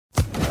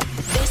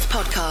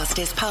podcast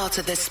is part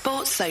of the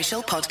Sports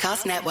Social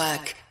Podcast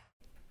Network.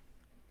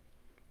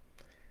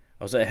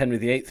 I was at a Henry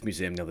VIII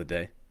museum the other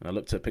day, and I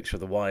looked at a picture of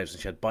the wives, and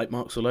she had bite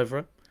marks all over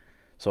her.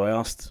 So I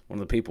asked one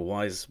of the people,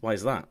 why is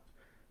that?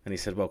 And he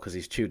said, well, because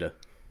he's Tudor.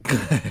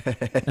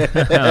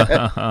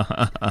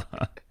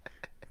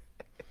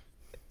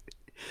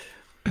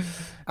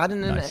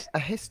 Adding Nice. a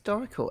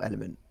historical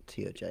element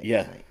to your joke.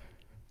 Yeah. mate.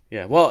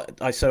 Yeah, well,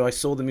 I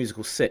saw the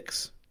musical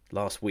Six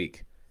last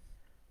week,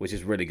 which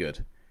is really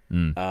good.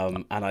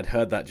 And I'd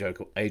heard that joke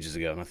ages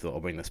ago, and I thought I'll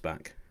bring this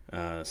back.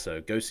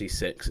 So go see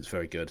Six; it's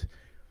very good,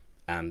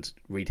 and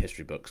read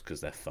history books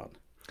because they're fun.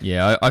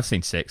 Yeah, I've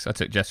seen Six. I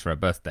took Jess for her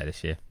birthday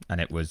this year,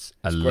 and it was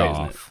a It's great,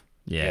 isn't laugh.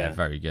 Yeah,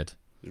 very good.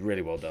 It's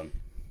really well done.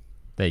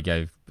 There you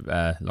go,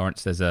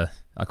 Lawrence.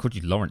 I called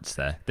you Lawrence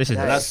there. This is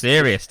Yeah. a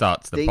serious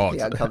start to the Deeply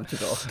pod.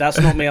 uncomfortable.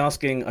 That's not me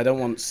asking. I don't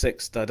want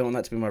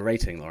that to be my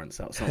rating, Lawrence.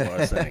 That's not what I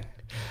was saying.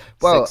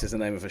 Well- Six is the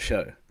name of a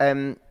show.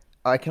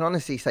 I can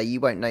honestly say you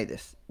won't know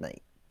this,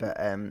 Nate, but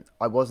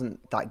I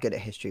wasn't that good at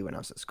history when I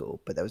was at school.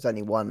 But there was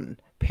only one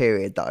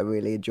period that I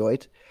really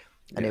enjoyed,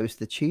 and it was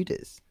the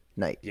Tudors,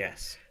 Nate.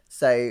 Yes.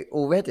 So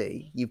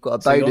already you've got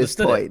a So you bonus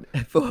understood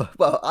point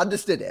for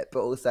understood it, but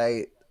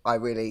also I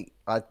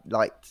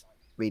liked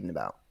reading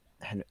about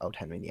old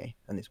Henry VIII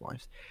and his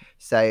wives.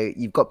 So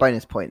you've got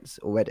bonus points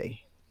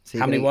already. So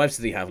How many wives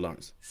did he have,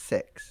 Lawrence?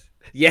 6.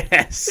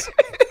 Yes.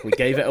 We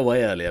gave it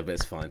away earlier, but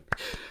it's fine.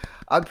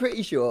 I'm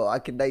pretty sure I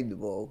can name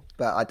them all,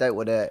 but I don't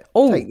want to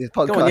Oh, take this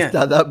go on, podcast yeah.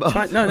 down that Try,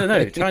 path.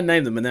 no. Try and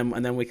name them,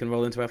 and then we can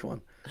roll into F1.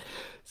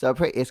 So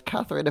it's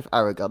Catherine of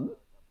Aragon,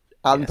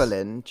 Anne Yes.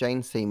 Boleyn,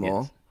 Jane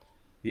Seymour,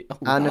 Yes.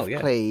 Yeah. Anne wow, of yeah.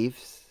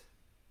 Cleves.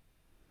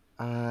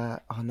 Oh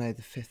no,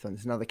 the fifth one.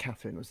 There's another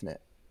Catherine, wasn't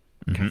it?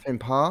 Catherine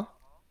Parr.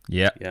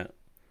 Yeah. Yeah.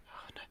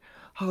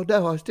 Oh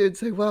no, I was doing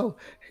so well.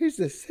 Who's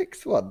the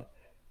sixth one?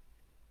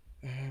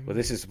 Well,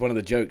 this is one of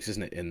the jokes,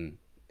 isn't it? In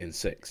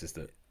Six, is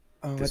that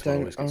this one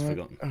always gets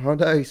forgotten. Oh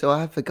no, so I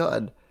have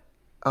forgotten.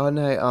 Oh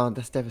no,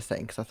 that's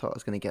devastating because I thought I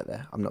was going to get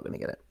there. I'm not going to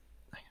get it.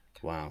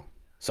 Wow.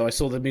 So I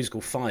saw the musical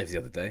Five the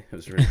other day. It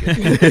was really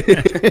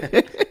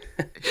good.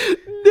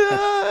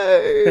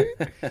 No.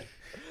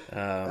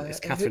 It's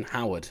Catherine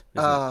Howard. Isn't it?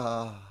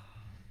 Ah.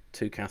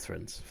 2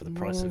 Catherines for the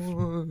price of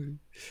 1.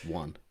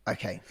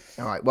 Okay.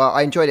 All right. Well,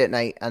 I enjoyed it,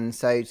 Nate. And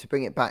so to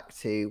bring it back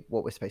to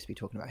what we're supposed to be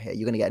talking about here,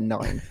 you're going to get a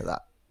 9 for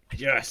that.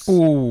 Yes.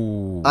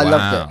 Ooh, I wow.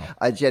 loved it.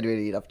 I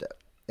genuinely loved it.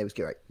 It was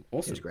great.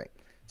 Awesome. It was great.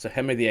 So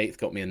Henry VIII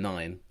got me a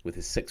 9 with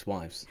his 6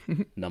 wives.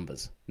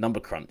 Numbers. Number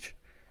crunch.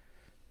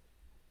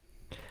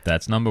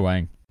 That's number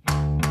Wang.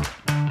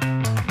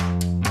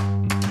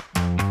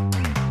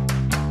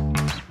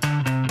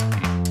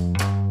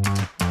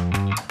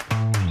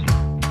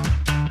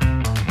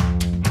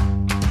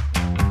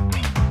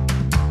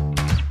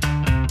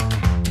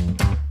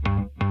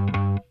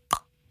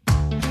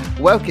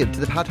 Welcome to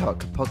the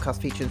Paddock, a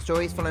podcast featuring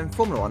stories following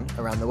Formula One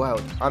around the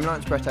world. I'm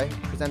Lawrence Bretto,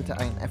 presenter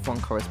and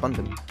F1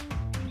 correspondent.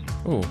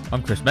 Oh,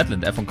 I'm Chris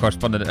Medland, F1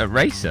 correspondent at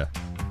Racer.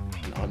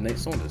 And I'm Nate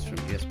Saunders from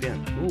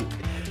ESPN. Ooh.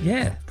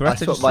 Yeah, I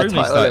swapped my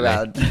title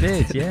around. You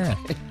did, yeah.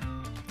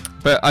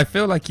 But I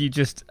feel like you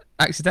just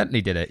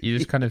accidentally did it. You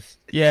just kind of,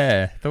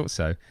 thought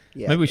so.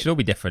 Yeah. Maybe we should all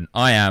be different.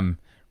 I am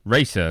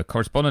Racer,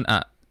 correspondent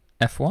at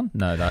F1.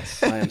 No,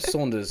 that's I am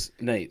Saunders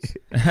Nate,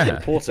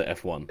 reporter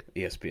F1,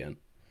 ESPN.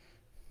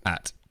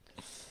 at.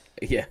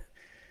 Yeah.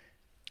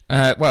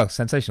 Well,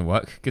 sensational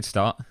work. Good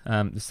start.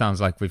 It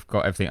sounds like we've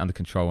got everything under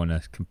control and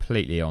are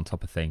completely on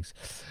top of things.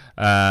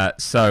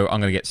 So I'm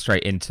going to get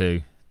straight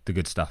into the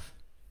good stuff.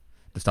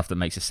 The stuff that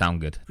makes it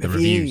sound good. The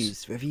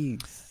reviews.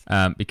 Reviews.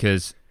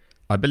 Because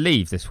I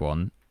believe this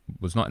one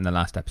was not in the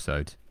last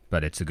episode,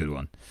 but it's a good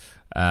one.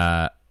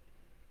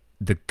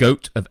 The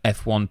GOAT of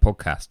F1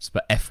 podcasts,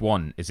 but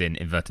F1 is in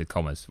inverted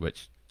commas,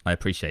 which I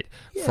appreciate.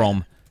 Yeah.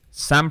 From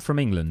Sam from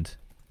England,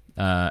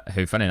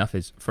 who, funny enough,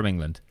 is from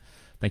England.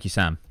 Thank you,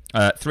 Sam.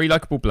 3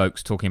 likeable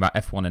blokes talking about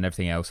F1 and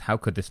everything else. How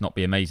could this not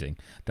be amazing?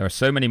 There are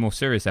so many more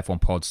serious F1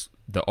 pods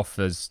that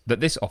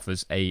this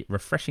offers a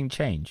refreshing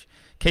change.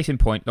 Case in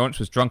point, Lawrence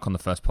was drunk on the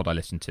first pod I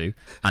listened to,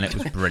 and it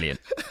was brilliant.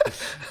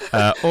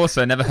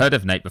 Also, never heard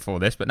of Nate before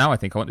this, but now I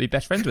think I want to be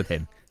best friends with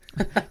him.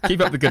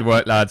 Keep up the good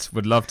work, lads.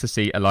 Would love to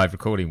see a live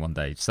recording one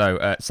day.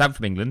 So, Sam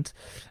from England,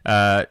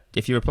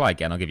 if you reply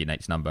again, I'll give you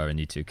Nate's number, and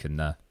you two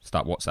can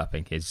start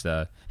WhatsApping.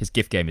 His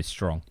gift game is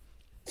strong.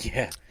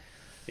 Yeah.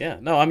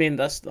 No, I mean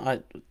I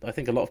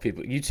think a lot of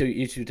people. You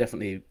two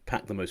definitely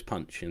pack the most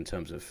punch in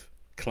terms of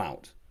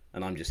clout,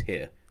 and I'm just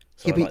here.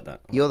 So I like that.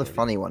 You're the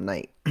funny one,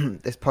 Nate.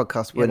 This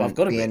podcast Yeah, but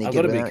wouldn't be any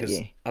good without because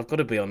you. I've got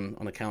to be on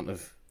account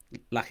of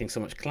lacking so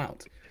much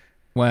clout.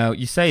 Well,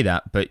 you say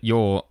that, but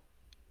your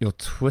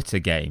Twitter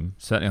game,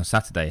 certainly on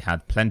Saturday,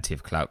 had plenty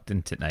of clout,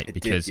 didn't it, Nate? It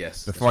Because did,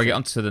 yes, before I that's get true.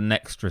 on to the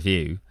next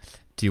review,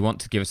 do you want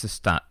to give us a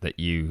stat that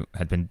you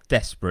had been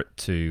desperate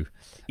to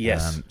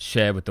Yes.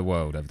 share with the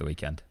world over the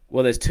weekend?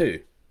 Well, there's two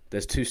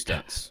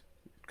stats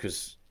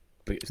because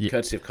it's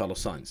courtesy of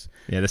Carlos Sainz.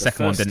 Yeah, the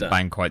second one first didn't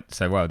bang quite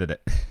so well, did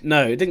it?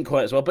 No, it didn't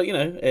quite as well, but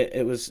it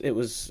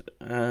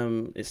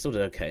still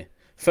did okay.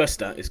 First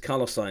stat is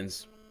Carlos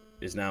Sainz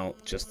is now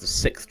just the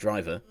 6th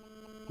driver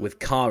with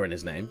car in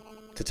his name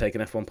to take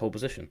an F1 pole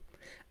position.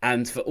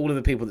 And for all of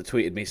the people that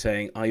tweeted me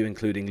saying, are you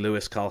including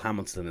Lewis Carl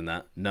Hamilton in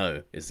that?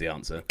 No, is the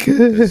answer.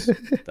 'Cause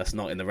that's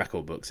not in the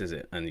record books, is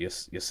it? And you're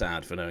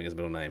sad for knowing his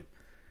middle name.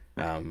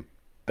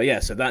 But yeah,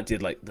 so that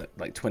did like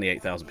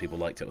 28,000 people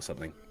liked it or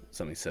something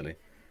silly.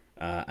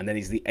 And then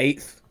he's the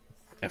 8th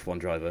F1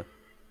 driver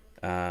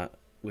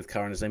with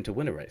car in his name to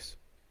win a race.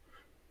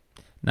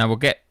 Now we'll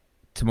get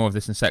to more of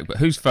this in a sec, but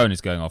whose phone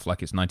is going off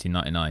like it's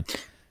 1999?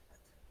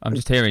 I'm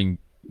just hearing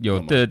your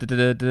in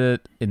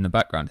the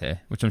background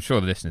here, which I'm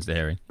sure the listeners are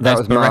hearing. That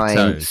There's was Barretto.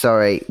 mine.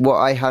 Sorry. What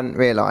I hadn't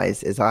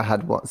realised is I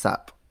had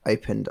WhatsApp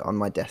opened on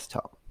my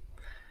desktop.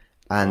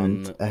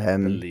 And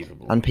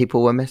Unbelievable. and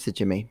people were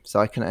messaging me, so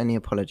I can only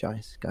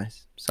apologise,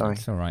 guys. Sorry.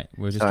 It's all right.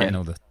 We're just getting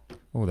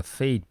all the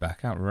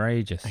feedback.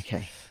 Outrageous.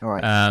 Okay. All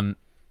right.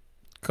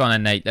 Go on,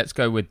 then, Nate. Let's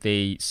go with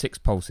the 6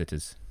 pole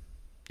sitters.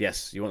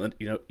 Yes, you want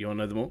to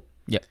know them all?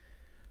 Yep.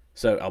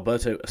 So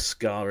Alberto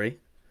Ascari,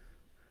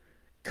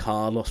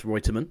 Carlos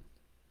Reutemann,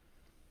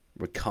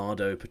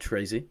 Riccardo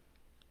Patrese,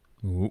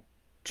 Ooh.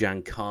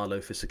 Giancarlo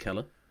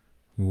Fisichella,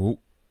 Ooh.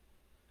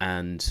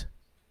 and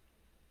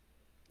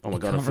oh my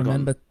god, Can't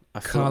remember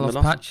I've forgotten Carlos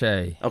the last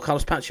Pache. Oh,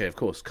 Carlos Pache, of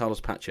course, Carlos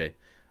Pache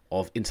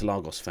of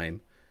Interlagos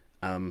fame,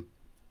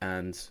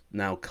 and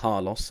now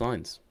Carlos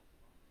Sainz.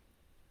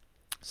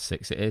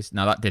 6 it is.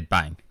 Now that did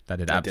bang. That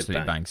did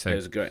absolutely bang. So it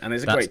was great, and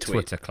it's a that's great tweet.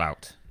 Twitter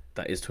clout.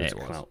 That is Twitter It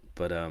was. clout,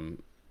 but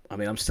I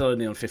mean, I'm still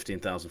only on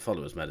 15,000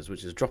 followers, Meadows,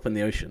 which is a drop in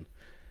the ocean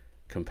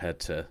compared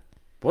to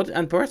what.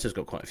 And Barretto's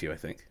got quite a few, I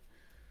think.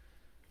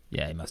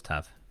 Yeah, he must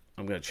have.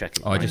 I'm going to check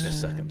it Oh, I in just- a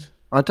second.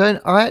 I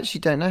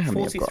actually don't know how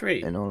many I've got.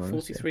 43, In all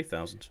honesty.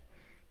 43,000.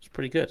 It's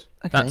pretty good.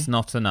 Okay. That's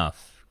not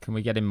enough. Can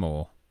we get him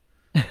more?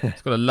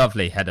 It's got a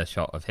lovely header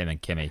shot of him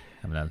and Kimmy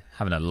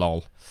having a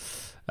lol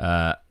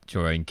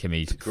during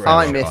Kimmy's. great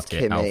I shot. miss party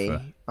at Kimmy.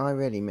 Alpha. I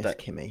really miss That-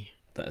 Kimmy.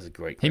 That is a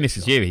great. He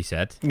misses shot. you, he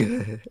said.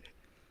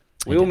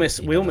 We all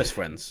miss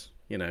friends.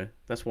 You know,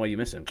 that's why you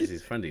miss him, because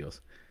he's a friend of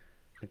yours.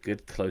 A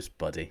good close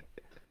buddy.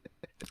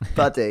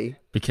 Buddy.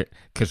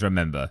 Because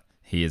remember,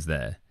 he is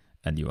there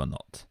and you are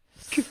not.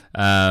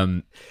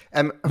 Have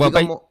Well, we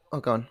got more? Oh,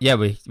 go on. Yeah,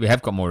 we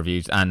have got more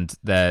reviews, and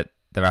they're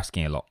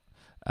asking a lot.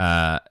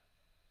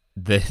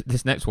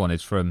 This next one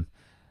is from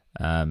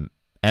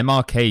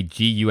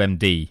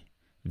MRKGUMD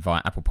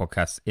via Apple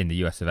Podcasts in the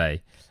US of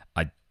A.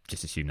 I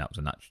just assumed that was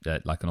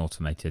like an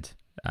automated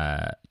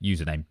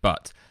username,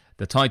 but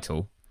the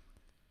title,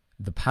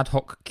 "The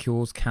Paddock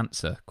Cures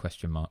Cancer?" ?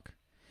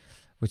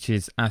 Which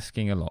is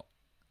asking a lot.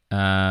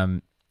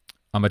 I'm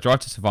a Drive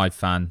to Survive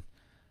fan.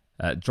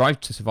 Drive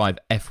to Survive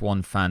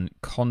F1 fan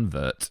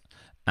convert,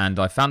 and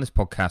I found this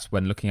podcast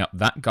when looking up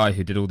that guy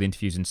who did all the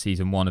interviews in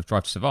season 1 of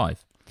Drive to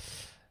Survive.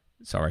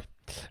 Sorry.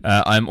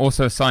 I'm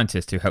also a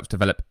scientist who helps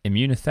develop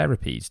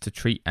immunotherapies to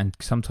treat and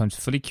sometimes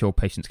fully cure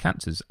patients'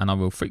 cancers, and I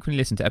will frequently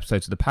listen to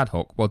episodes of the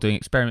Paddock while doing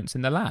experiments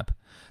in the lab.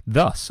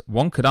 Thus,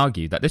 one could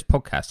argue that this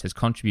podcast has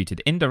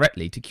contributed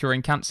indirectly to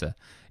curing cancer.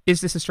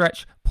 Is this a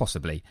stretch?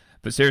 Possibly.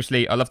 But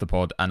seriously, I love the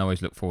pod and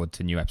always look forward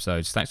to new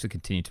episodes. Thanks for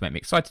continuing to make me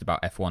excited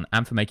about F1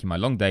 and for making my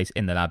long days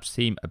in the lab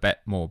seem a bit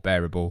more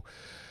bearable.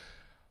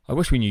 I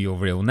wish we knew your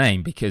real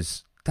name,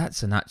 because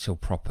that's an actual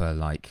proper,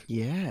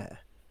 Yeah.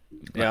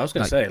 Yeah, I was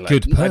going to say,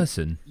 good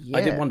person. Yeah.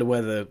 I did wonder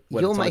where You're the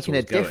title making a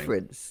was going.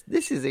 difference.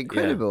 This is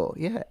incredible.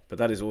 Yeah. But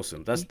that is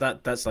awesome.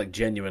 That's like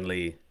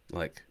genuinely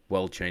like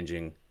world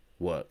changing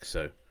work.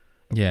 So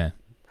Yeah.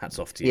 hats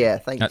off to you. Yeah.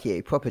 Thank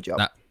you. Proper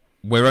job.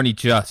 We're only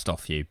just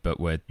off you, but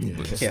we're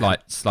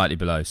slightly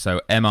below.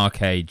 So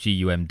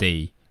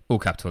MRKGUMD, all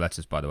capital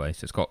letters, by the way.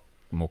 So it's got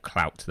more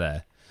clout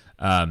there.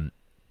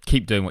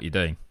 Keep doing what you're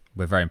doing.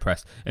 We're very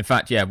impressed. In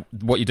fact, yeah,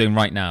 what you're doing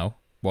right now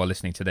while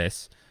listening to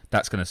this,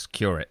 that's going to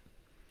secure it.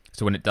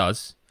 So when it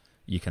does,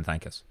 you can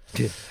thank us.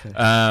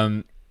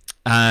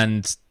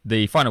 And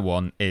the final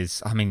one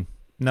is, I mean,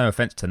 no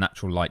offense to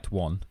Natural Light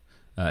One,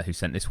 who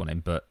sent this one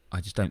in, but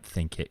I just don't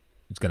think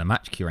it's going to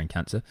match curing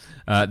cancer.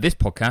 This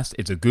podcast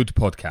is a good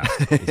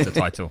podcast, is the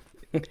title.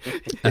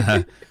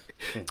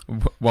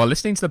 While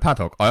listening to the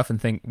Paddock, I often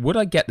think, would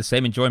I get the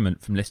same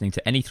enjoyment from listening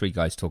to any three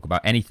guys talk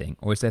about anything,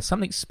 or is there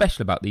something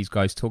special about these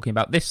guys talking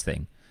about this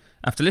thing?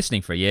 After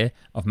listening for a year,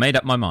 I've made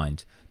up my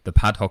mind. The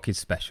Paddock is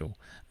special.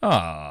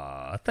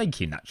 Ah,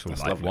 thank you, Natural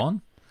Light lovely.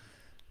 One.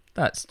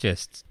 That's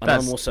just. And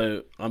I'm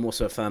also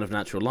a fan of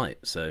natural light.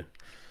 So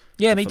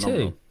yeah, a me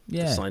phenomenon. too. It's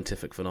Yeah, a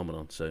scientific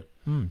phenomenon. So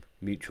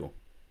mutual.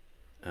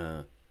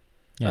 Yeah,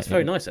 That's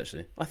very nice,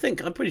 actually.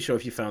 I'm pretty sure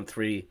if you found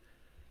three,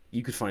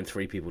 you could find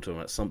three people talking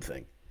about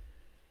something,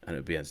 and it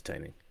would be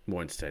entertaining,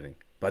 more entertaining.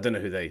 But I don't know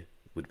who they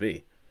would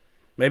be.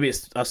 Maybe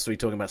it's us three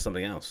talking about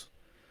something else.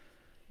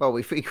 Well,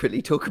 we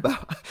frequently talk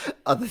about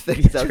other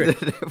things other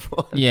than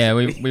F1. Yeah,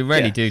 we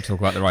rarely Yeah. do talk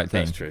about the right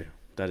thing. That's true.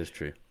 That is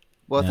true.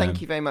 Well,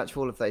 thank you very much for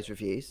all of those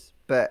reviews.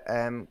 But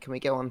can we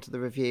go on to the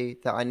review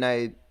that I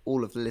know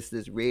all of the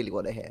listeners really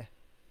want to hear?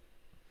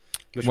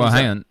 Which Well, one's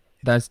hang on.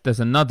 There's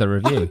another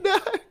review.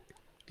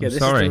 Yeah, this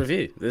sorry. is the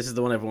review. This is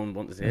the one everyone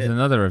wanted to hear. There's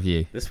another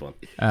review. This one.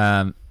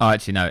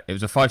 Actually, no. It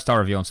was a 5-star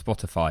review on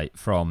Spotify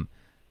from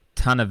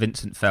Tanner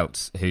Vincent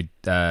Feltz, who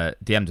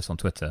DM'd us on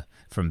Twitter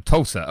from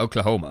Tulsa,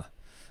 Oklahoma,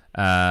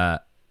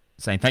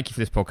 saying, "Thank you for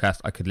this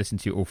podcast. I could listen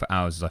to you all for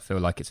hours as I feel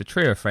like it's a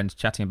trio of friends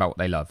chatting about what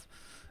they love."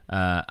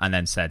 And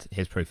then said,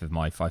 "Here's proof of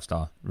my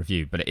 5-star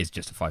review," but it is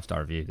just a 5-star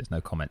review. There's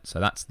no comment. So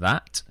that's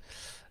that.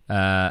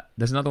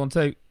 There's another one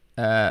too.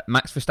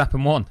 Max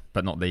Verstappen 1,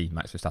 but not the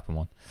Max Verstappen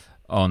 1.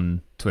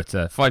 On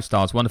Twitter, 5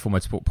 stars, wonderful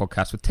motorsport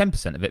podcast with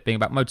 10% of it being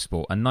about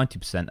motorsport and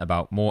 90%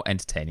 about more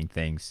entertaining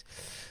things.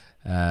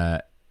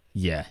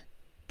 Yeah,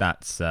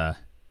 that's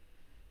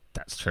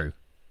true.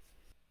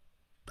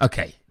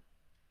 Okay,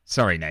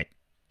 sorry, Nate,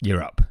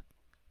 you're up.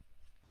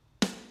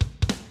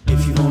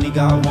 If you've only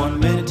got 1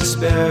 minute to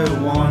spare,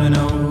 wanna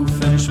know who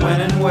finished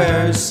when and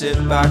where, sit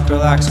back,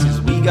 relax,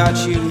 cause we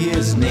got you.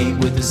 Here's Nate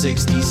with the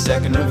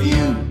 60-second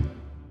review.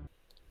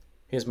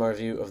 Here's my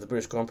review of the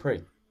British Grand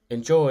Prix.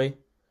 Enjoy.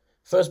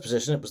 First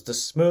position, it was the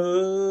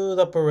smooth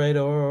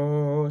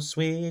operator,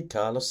 sweet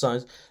Carlos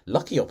Sainz.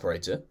 Lucky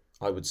operator,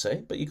 I would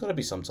say, but you've got to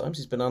be sometimes.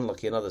 He's been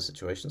unlucky in other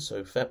situations,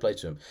 so fair play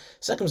to him.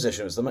 Second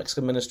position was the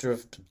Mexican Minister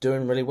of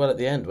doing really well at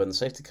the end when the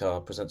safety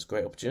car presents a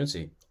great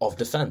opportunity of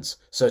defence,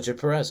 Sergio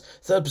Perez.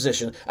 Third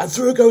position, and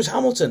through goes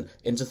Hamilton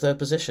into third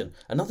position.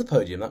 Another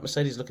podium, that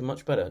Mercedes looking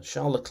much better.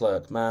 Charles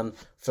Leclerc, man,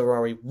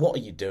 Ferrari, what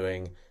are you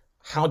doing?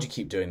 How do you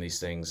keep doing these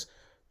things?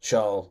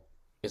 Charles,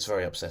 it's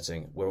very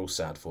upsetting. We're all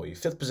sad for you.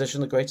 Fifth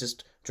position, the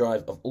greatest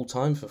drive of all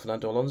time for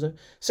Fernando Alonso.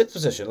 Sixth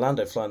position,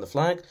 Lando flying the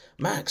flag.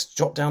 Max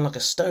dropped down like a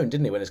stone,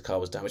 didn't he, when his car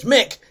was damaged?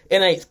 Mick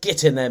in 8th.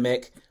 Get in there,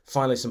 Mick.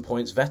 Finally some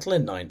points. Vettel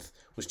in 9th.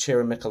 Was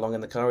cheering Mick along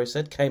in the car, he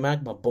said.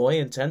 K-Mag, my boy,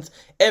 in 10th.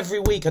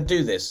 Every week I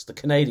do this. The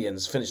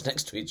Canadians finish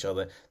next to each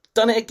other.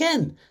 Done it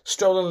again.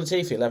 Stroll and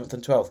Latifi, 11th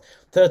and 12th.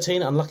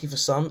 13, unlucky for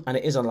some, and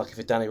it is unlucky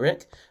for Danny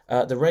Rick.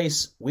 The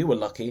race, we were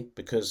lucky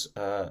because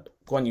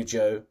Guan Yu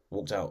Zhou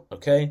walked out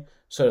okay.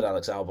 So did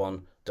Alex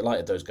Albon.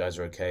 Delighted those guys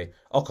are okay.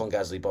 Ocon,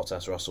 Gasly,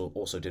 Bottas, Russell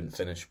also didn't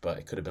finish, but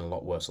it could have been a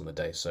lot worse on the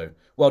day. So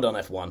well done,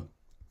 F1.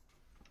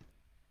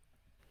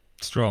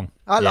 Strong.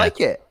 I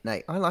like it,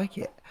 Nate. I like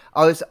it.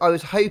 I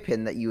was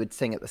hoping that you would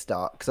sing at the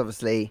start because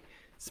obviously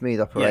smooth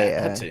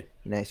operator, had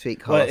to. Sweet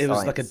Carlos Well, it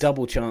was Sainz. like a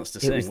double chance to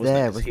sing, wasn't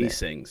there, it? 'Cause he wasn't it?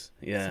 sings.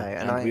 Yeah, So,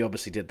 and we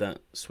obviously did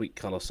that, sweet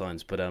Carlos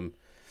Sainz. But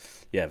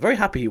yeah, very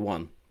happy he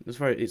won.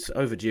 It's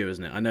overdue,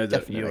 isn't it? I know that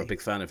Definitely. you're a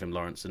big fan of him,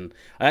 Lawrence, and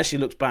I actually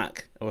looked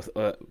back to one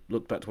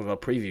of our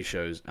preview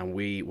shows, and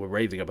we were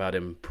raving about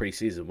him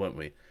pre-season, weren't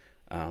we?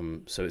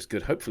 So it's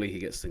good. Hopefully, he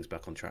gets things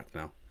back on track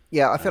now.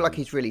 Yeah, I feel like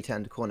he's really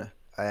turned a corner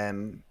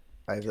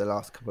over the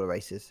last couple of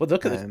races. Well,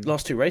 look at the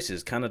last 2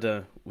 races.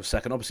 Canada was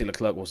second. Obviously,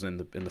 Leclerc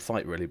wasn't in the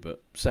fight really,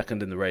 but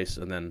second in the race,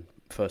 and then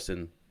first at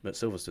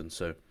Silverstone.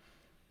 So.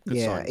 Good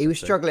signs, he was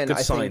so struggling, good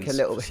I think, a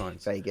little for bit.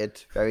 Sainz. Very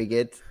good, very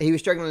good. He was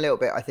struggling a little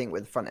bit, I think,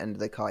 with the front end of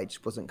the car. He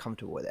just wasn't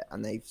comfortable with it,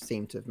 and they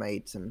seem to have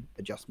made some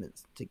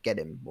adjustments to get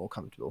him more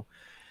comfortable.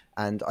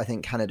 And I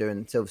think Canada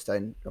and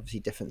Silverstone,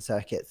 obviously different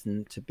circuits,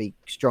 and to be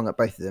strong at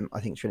both of them,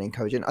 I think is really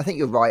encouraging. I think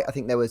you're right. I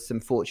think there was some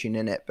fortune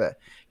in it, but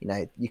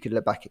you could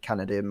look back at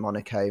Canada,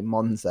 Monaco,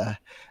 Monza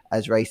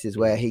as races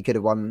where he could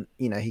have won.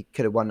 He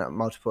could have won on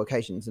multiple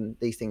occasions, and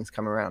these things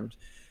come around.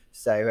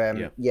 So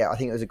I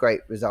think it was a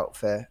great result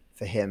for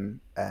him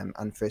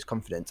and for his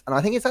confidence. And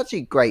I think it's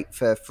actually great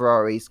for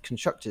Ferrari's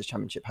Constructors'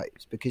 Championship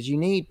hopes because you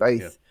need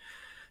both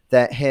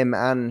him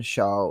and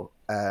Charles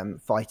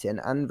fighting.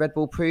 And Red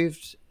Bull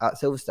proved at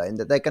Silverstone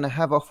that they're going to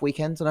have off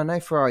weekends. And I know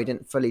Ferrari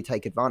didn't fully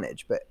take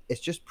advantage, but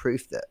it's just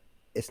proof that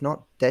it's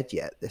not dead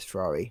yet, this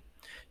Ferrari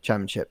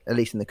Championship, at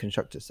least in the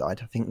Constructors' side.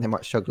 I think they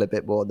might struggle a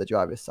bit more on the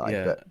driver's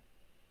side.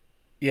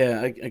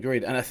 Yeah, I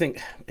agreed. And I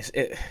think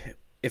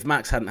if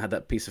Max hadn't had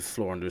that piece of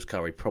floor under his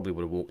car, he probably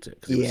would have walked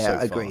it because it was so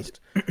agreed.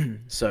 fast.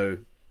 So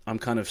I'm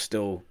kind of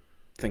still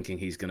thinking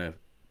he's going to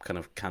kind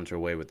of canter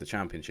away with the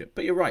championship.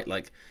 But you're right.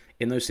 Like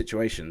in those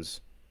situations,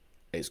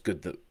 it's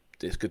good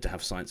to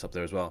have Sainz up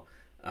there as well.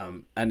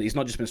 And he's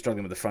not just been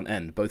struggling with the front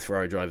end. Both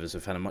Ferrari drivers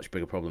have had a much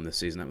bigger problem this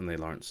season, haven't they,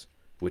 Lawrence?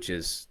 Which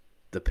is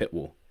the pit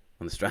wall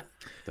on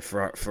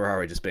the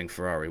Ferrari just being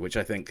Ferrari, which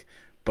I think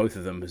both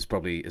of them has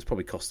probably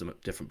cost them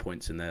at different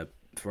points in their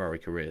Ferrari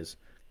careers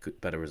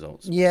better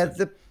results. Yeah,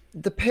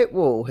 the pit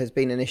wall has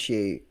been an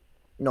issue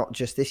not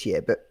just this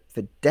year, but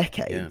for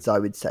decades. I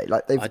would say,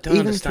 like they've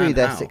even through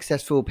their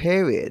successful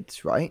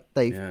periods, right?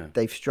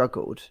 They've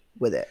struggled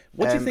with it.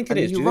 What do you think it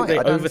is? Do you think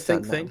they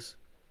overthink things?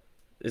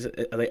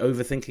 Are they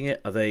overthinking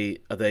it? Are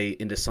they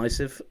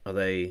indecisive? Are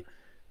they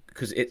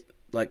because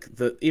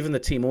even the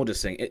team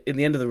orders thing? At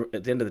the end of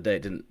the day,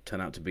 it didn't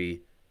turn out to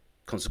be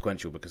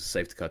consequential because the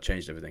safety car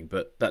changed everything.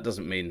 But that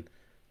doesn't mean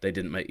they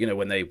didn't make.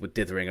 When they were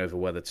dithering over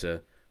whether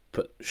to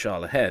put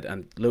Charles ahead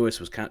and Lewis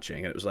was catching,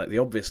 and it was like the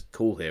obvious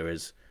call here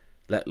is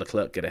let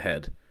Leclerc get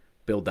ahead,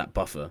 build that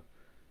buffer,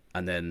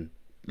 and then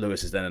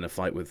Lewis is then in a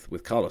fight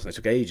with Carlos, and it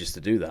took ages to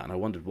do that, and I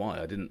wondered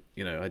why. I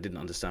didn't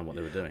understand what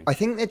they were doing. I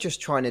think they're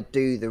just trying to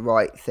do the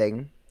right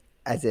thing,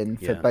 as in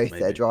for both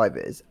their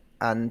drivers,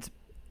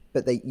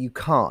 but you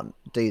can't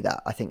do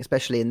that. I think,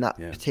 especially in that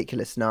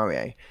particular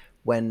scenario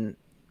when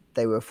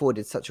they were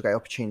afforded such a great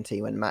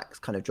opportunity when Max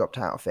kind of dropped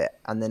out of it,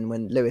 and then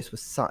when Lewis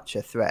was such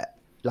a threat,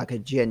 like a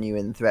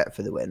genuine threat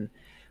for the win,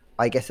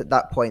 I guess at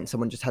that point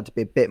someone just had to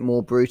be a bit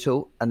more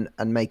brutal and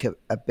make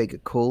a bigger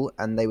call,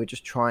 and they were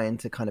just trying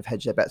to kind of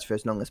hedge their bets for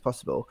as long as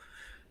possible.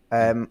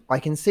 I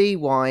can see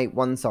why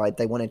one side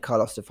they wanted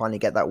Carlos to finally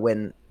get that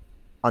win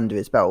under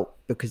his belt,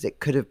 because it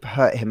could have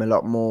hurt him a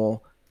lot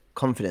more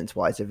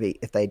confidence-wise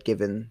if they'd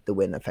given the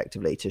win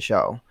effectively to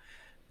Charles.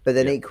 But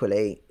then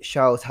equally,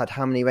 Charles had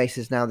how many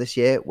races now this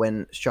year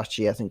when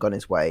strategy hasn't gone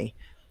his way,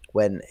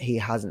 when he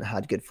hasn't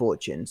had good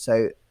fortune.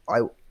 So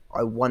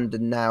I wonder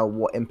now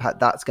what impact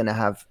that's going to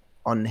have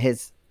on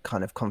his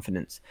kind of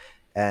confidence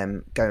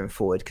going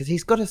forward, because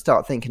he's got to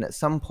start thinking at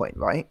some point,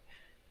 right?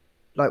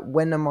 Like,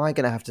 when am I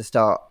going to have to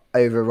start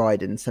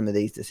overriding some of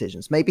these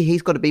decisions? Maybe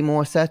he's got to be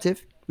more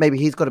assertive. Maybe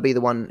he's got to be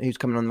the one who's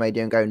coming on the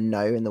radio and going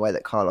no, in the way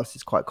that Carlos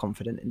is quite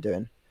confident in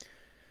doing.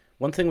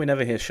 One thing we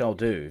never hear Charles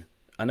do,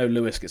 I know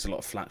Lewis gets a lot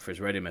of flack for his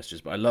radio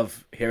messages, but I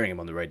love hearing him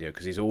on the radio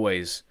because he's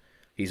always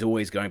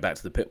going back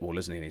to the pit wall,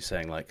 isn't he? And he's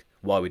saying, like,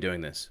 why are we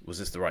doing this? Was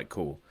this the right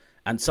call?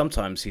 And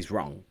sometimes he's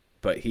wrong,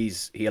 but he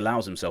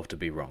allows himself to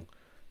be wrong.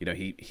 You know,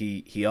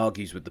 he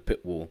argues with the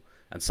pit wall,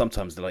 and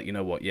sometimes they're like, you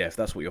know what, yeah, if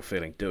that's what you're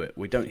feeling, do it.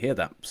 We don't hear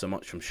that so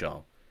much from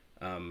Charles.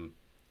 And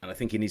I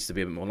think he needs to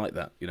be a bit more like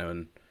that, you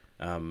know,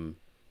 and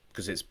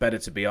because it's better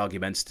to be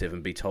argumentative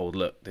and be told,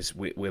 look,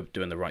 we're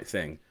doing the right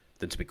thing,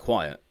 than to be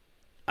quiet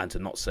and to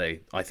not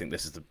say, I think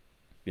this is the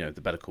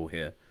better call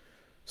here.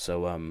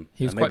 So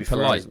he was quite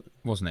polite,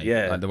 wasn't he?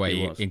 Yeah, like the way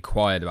he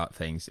inquired about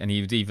things, and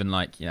he was even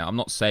like, I'm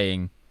not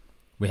saying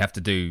we have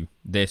to do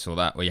this or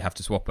that, or you have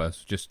to swap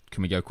us. Just,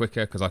 can we go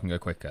quicker? Because I can go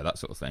quicker, that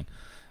sort of thing.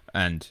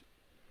 And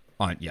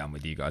I'm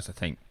with you guys. I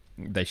think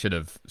they should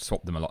have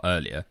swapped them a lot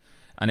earlier.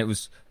 And it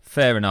was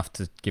fair enough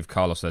to give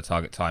Carlos a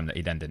target time that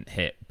he then didn't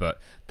hit, but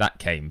that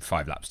came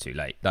 5 laps too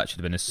late. That should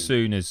have been as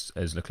soon as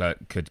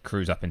Leclerc could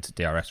cruise up into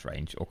DRS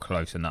range or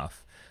close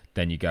enough.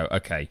 Then you go,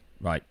 okay,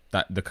 right,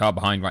 that the car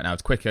behind right now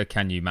is quicker.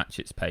 Can you match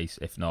its pace?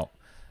 If not,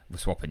 we're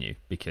swapping you.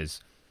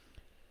 Because,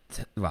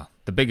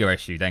 the bigger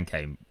issue then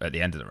came at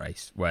the end of the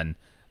race when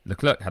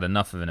Leclerc had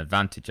enough of an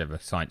advantage over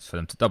Sainz for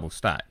them to double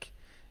stack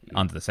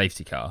under the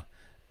safety car,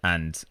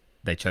 and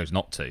they chose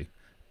not to.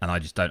 And I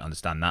just don't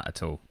understand that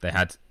at all. They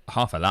had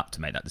half a lap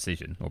to make that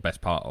decision, or best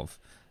part of,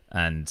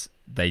 and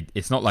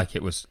it's not like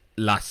it was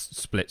last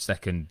split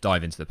second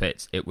dive into the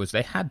pits. It was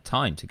they had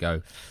time to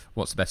go,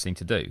 what's the best thing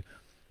to do?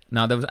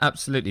 Now, there was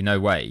absolutely no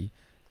way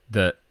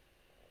that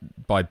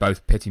by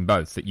pitting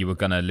both that you were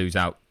going to lose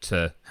out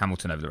to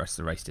Hamilton over the rest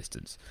of the race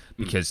distance,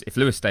 because if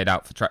Lewis stayed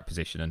out for track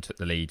position and took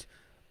the lead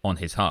on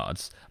his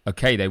hards,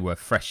 okay, they were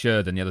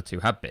fresher than the other two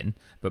had been,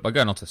 but by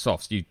going on to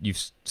softs,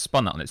 you've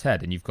spun that on its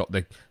head, and you've got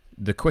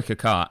the quicker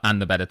car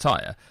and the better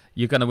tyre,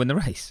 you're going to win the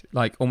race,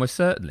 like, almost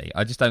certainly.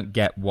 I just don't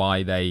get why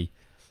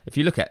if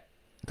you look at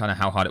kind of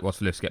how hard it was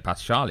for Lewis to get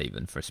past Charles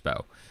even for a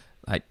spell,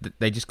 like,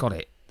 they just got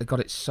it. They got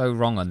it so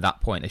wrong on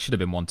that point. They should have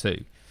been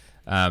 1-2.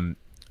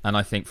 And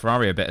I think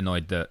Ferrari are a bit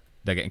annoyed that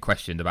they're getting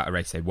questioned about a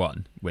race they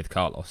won with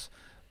Carlos,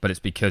 but it's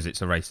because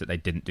it's a race that they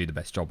didn't do the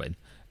best job in,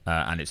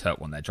 and it's hurt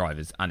one of their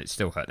drivers, and it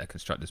still hurt their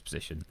constructors'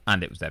 position,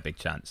 and it was their big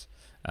chance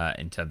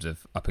in terms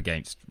of up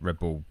against Red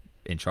Bull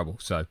in trouble.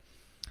 So,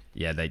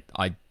 yeah,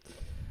 I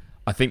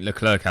think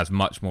Leclerc has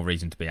much more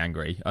reason to be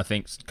angry. I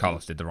think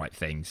Carlos did the right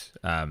things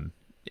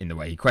in the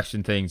way he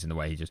questioned things, in the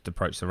way he just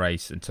approached the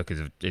race and took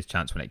his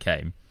chance when it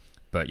came.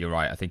 But you're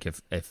right. I think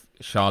if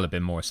Charles had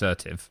been more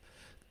assertive,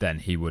 then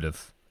he would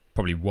have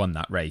probably won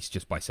that race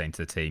just by saying to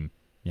the team,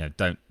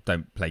 don't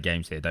play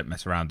games here, don't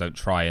mess around, don't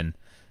try and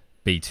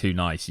be too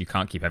nice. You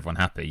can't keep everyone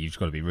happy. You've just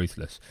got to be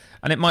ruthless.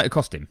 And it might have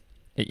cost him.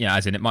 It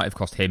might have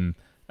cost him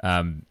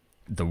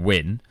the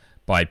win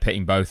by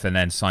pitting both, and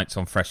then Sainz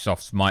on fresh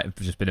softs might have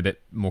just been a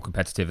bit more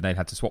competitive, and they'd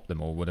had to swap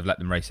them or would have let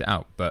them race it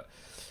out. But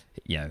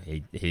he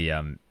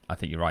I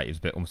think you're right. He was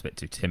almost a bit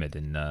too timid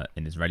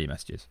in his radio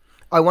messages.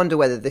 I wonder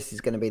whether this is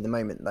going to be the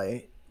moment,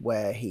 though,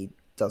 where he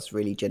does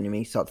really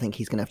genuinely start thinking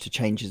he's going to have to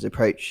change his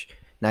approach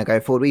now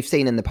going forward. We've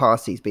seen in the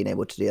past he's been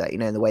able to do that,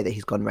 in the way that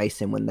he's gone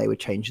racing when they were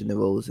changing the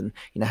rules, and,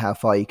 how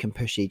far you can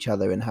push each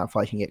other and how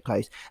far you can get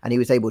close. And he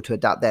was able to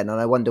adapt then. And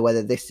I wonder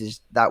whether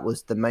that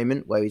was the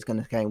moment where he's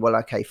going to go, well,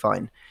 okay,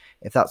 fine.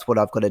 If that's what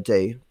I've got to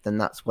do, then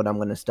that's what I'm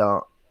going to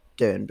start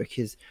doing,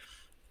 because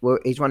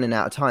he's running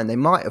out of time. They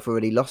might have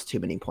already lost too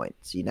many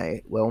points.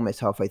 We're almost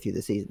halfway through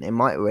the season. It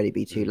might already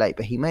be too late,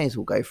 but he may as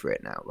well go for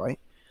it now, right?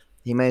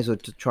 He may as well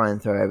try and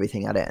throw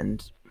everything at it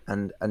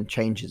and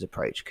change his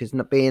approach, because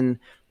not being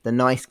the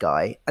nice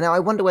guy. And I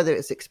wonder whether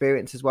it's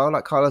experience as well.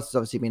 Like, Carlos has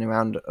obviously been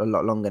around a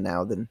lot longer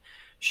now than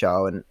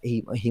Charles, and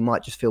he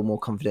might just feel more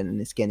confident in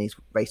his skin. He's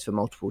raced for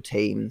multiple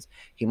teams.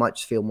 He might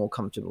just feel more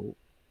comfortable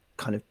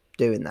kind of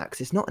doing that,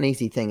 because it's not an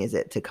easy thing, is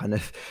it, to kind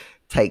of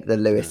take the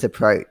Lewis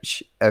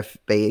approach of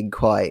being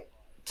quite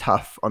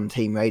tough on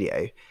team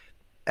radio,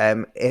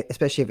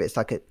 especially if it's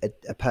like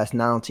a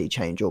personality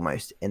change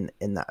almost in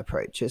that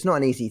approach. It's not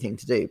an easy thing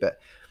to do, but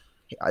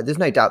there's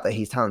no doubt that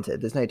he's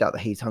talented. There's no doubt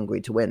that he's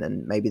hungry to win,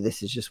 and maybe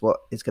this is just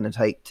what it's going to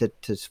take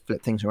to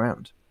flip things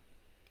around.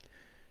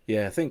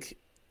 Yeah, I think,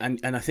 and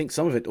I think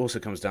some of it also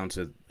comes down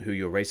to who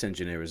your race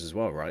engineer is as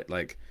well, right?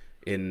 Like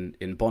in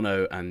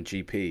Bono and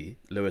GP,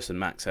 Lewis and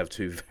Max have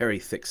two very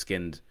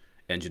thick-skinned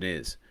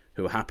engineers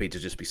who are happy to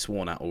just be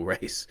sworn at all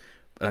race.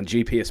 And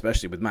GP,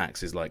 especially with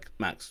Max, is like,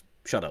 Max,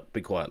 shut up,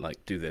 be quiet, like,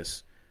 do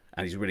this.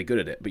 And he's really good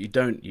at it. But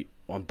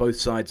on both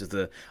sides of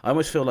the... I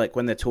almost feel like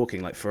when they're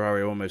talking, like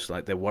Ferrari, almost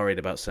like they're worried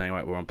about saying,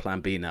 right, we're on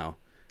plan B now.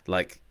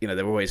 Like,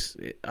 they're always...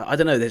 I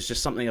don't know, there's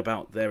just something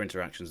about their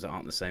interactions that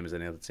aren't the same as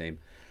any other team.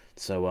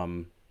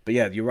 So, but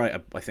yeah, you're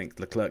right. I think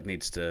Leclerc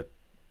needs to...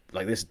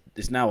 Like, this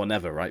is now or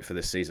never, right, for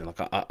this season. Like,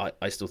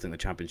 I still think the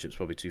championship's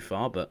probably too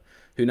far, but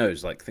who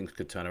knows? Like, things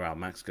could turn around.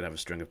 Max could have a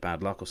string of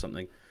bad luck or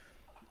something.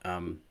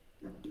 And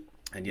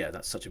yeah,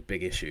 that's such a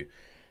big issue.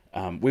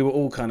 We were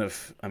all kind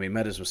of... I mean,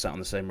 Meadows was sat on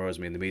the same row as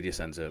me in the media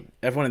centre.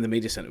 Everyone in the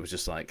media centre was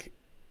just like,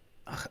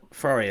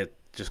 Ferrari are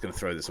just going to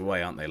throw this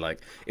away, aren't they?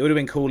 Like, it would have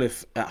been cool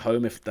if, at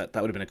home, if that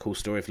would have been a cool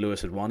story if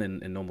Lewis had won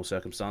in normal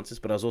circumstances.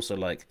 But I was also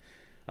like,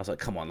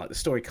 come on, like, the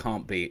story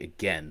can't be,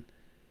 again,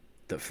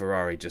 that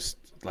Ferrari just,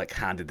 like,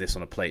 handed this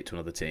on a plate to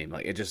another team.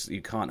 Like,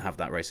 you can't have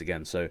that race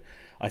again. So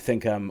I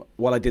think,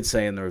 while I did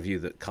say in the review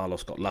that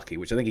Carlos got lucky,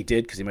 which I think he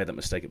did because he made that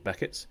mistake at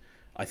Beckett's,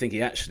 I think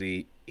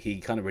he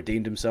kind of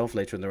redeemed himself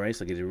later in the race.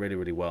 Like, he did really,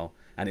 really well.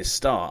 And his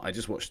start, I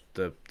just watched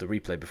the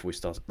replay before we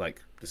started,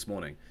 like, this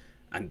morning,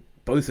 and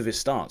both of his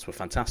starts were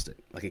fantastic.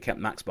 Like, he kept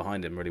Max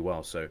behind him really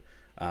well. So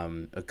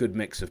a good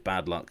mix of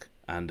bad luck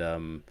and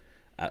of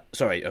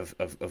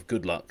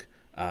good luck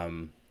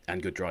and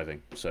good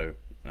driving. So,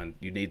 and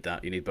you need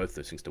that. You need both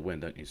those things to win,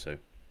 don't you? So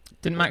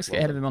didn't Max get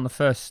ahead of him on the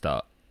first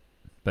start,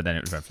 but then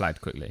it was red flagged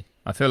quickly?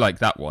 I feel like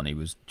that one he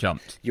was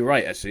jumped. You're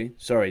right, actually.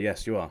 Sorry,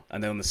 yes, you are.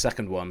 And then on the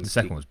second one,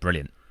 was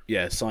brilliant.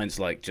 Yeah,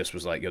 Sainz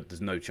was like,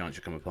 there's no chance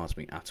you're coming past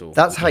me at all.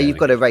 That's how you've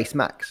got to race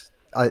Max.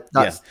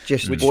 That's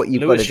just what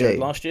you've Lewis got to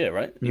do. Last year,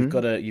 right?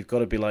 Mm-hmm. You've got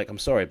to be like, I'm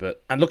sorry,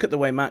 and look at the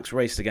way Max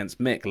raced against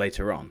Mick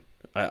later on.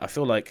 I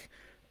feel like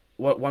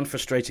one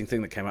frustrating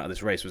thing that came out of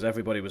this race was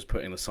everybody was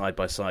putting the side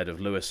by side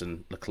of Lewis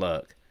and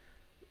Leclerc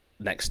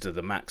next to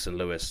the Max and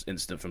Lewis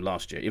incident from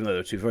last year, even though they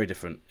were two very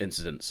different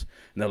incidents.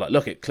 And they're like,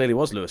 look, it clearly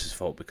was Lewis's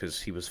fault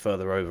because he was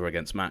further over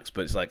against Max.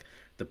 But it's like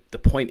the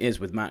point is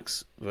with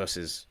Max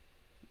versus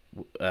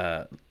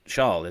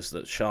Charles is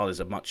that Charles is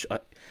a much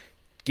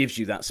gives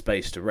you that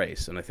space to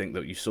race. And I think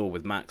that you saw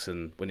with Max,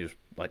 and when he was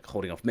like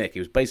holding off Mick, he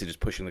was basically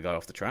just pushing the guy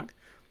off the track.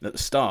 And at the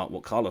start,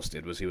 what Carlos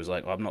did was he was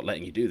like, I'm not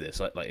letting you do this.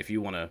 Like if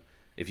you want to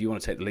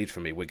take the lead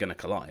from me, we're going to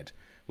collide,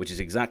 which is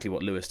exactly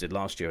what Lewis did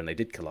last year, and they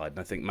did collide. And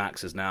I think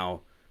Max has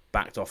now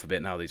backed off a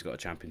bit now that he's got a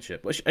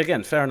championship, which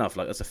again, fair enough.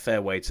 Like, that's a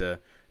fair way to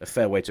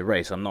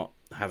race. I'm not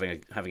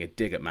having a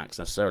dig at Max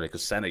necessarily,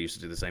 because Senna used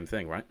to do the same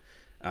thing, right?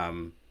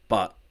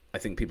 But I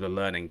think people are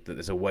learning that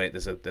there's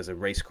a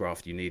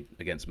racecraft you need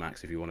against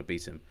Max if you want to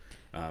beat him,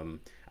 and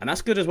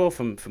that's good as well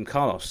from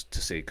Carlos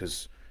to see,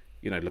 because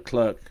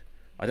Leclerc.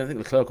 I don't think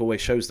Leclerc always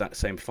shows that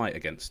same fight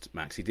against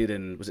Max. He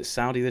did was it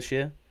Saudi this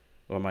year?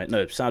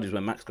 Saudi was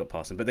when Max got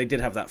past him, but they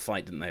did have that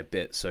fight, didn't they, a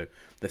bit? So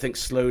I think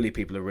slowly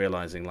people are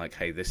realizing, like,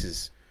 hey,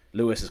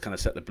 Lewis has kind of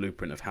set the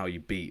blueprint of how you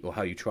beat, or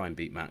how you try and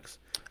beat Max.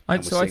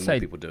 I'd say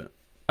people do it.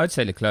 I'd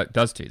say Leclerc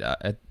does do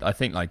that. I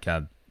think, like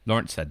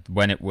Lawrence said,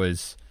 when it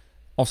was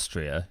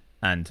Austria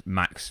and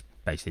Max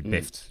basically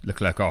biffed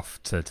Leclerc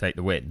off to take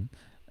the win,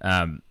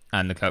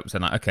 and Leclerc was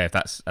like, okay, if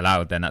that's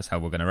allowed, then that's how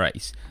we're going to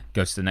race.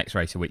 Goes to the next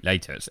race a week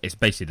later. It's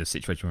basically the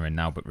situation we're in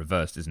now, but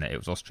reversed, isn't it? It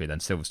was Austria, then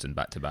Silverstone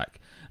back to back,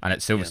 and at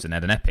Silverstone they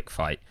had an epic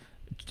fight.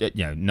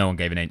 No one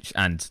gave an inch,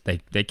 and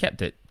they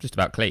kept it just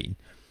about clean.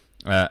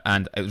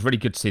 And it was really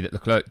good to see that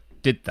Leclerc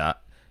did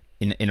that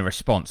in a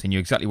response. He knew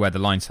exactly where the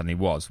line suddenly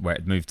was, where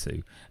it had moved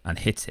to, and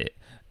hit it.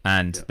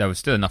 And there was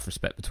still enough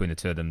respect between the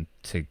two of them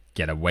to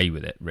get away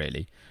with it,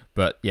 really.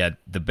 But yeah,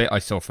 the bit I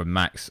saw from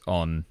Max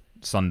on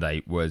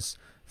Sunday was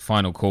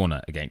final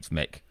corner against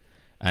Mick,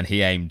 and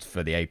he aimed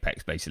for the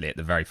apex basically at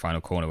the very final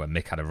corner when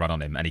Mick had a run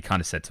on him, and he kind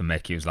of said to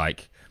Mick, he was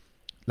like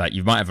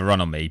you might have a run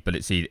on me, but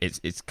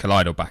it's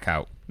collide or back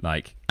out.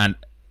 Like, and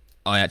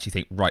I actually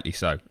think rightly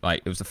so.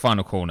 Like, it was the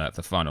final corner of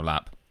the final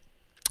lap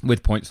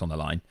with points on the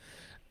line.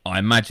 I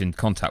imagine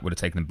contact would have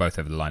taken them both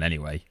over the line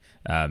anyway.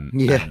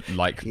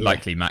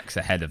 Likely Max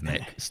ahead of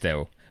Mick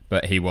still,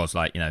 but he was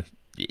like,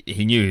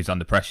 he knew he was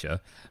under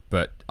pressure,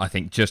 but I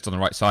think just on the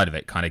right side of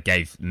it kind of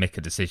gave Mick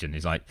a decision.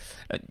 He's like,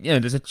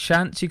 there's a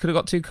chance you could have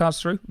got two cars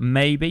through,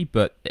 maybe,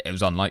 but it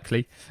was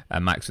unlikely.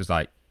 And Max was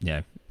like,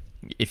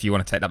 if you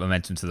want to take that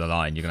momentum to the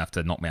line, you're going to have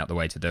to knock me out the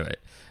way to do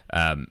it.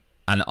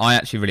 And I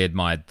actually really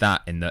admired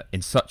that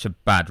in such a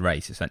bad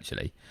race,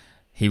 essentially,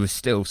 he was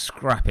still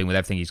scrapping with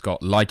everything he's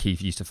got, like he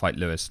used to fight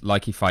Lewis,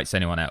 like he fights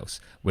anyone else,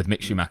 with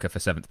Mick Schumacher for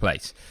 7th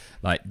place.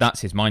 Like, that's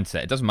his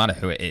mindset. It doesn't matter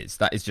who it is.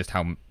 That is just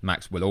how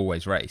Max will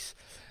always race.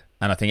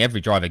 And I think every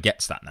driver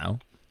gets that now.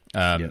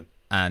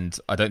 And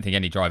I don't think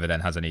any driver then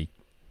has any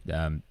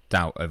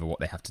doubt over what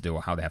they have to do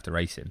or how they have to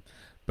race him.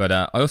 But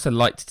I also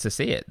liked to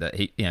see it, that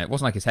he, it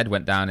wasn't like his head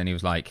went down and he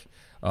was like,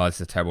 oh, this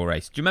is a terrible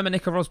race. Do you remember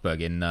Nico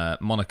Rosberg in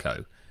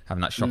Monaco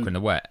having that shocker in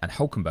the wet, and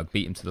Hulkenberg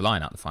beat him to the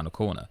line out the final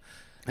corner?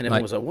 And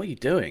everyone was like, what are you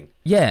doing?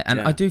 Yeah, and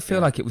I do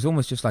feel like it was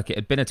almost just like it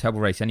had been a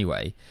terrible race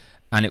anyway,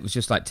 and it was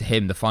just like, to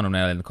him, the final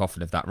nail in the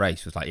coffin of that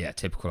race was like, yeah,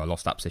 typical, I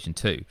lost that position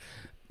too.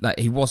 Like,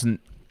 he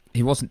wasn't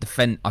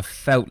I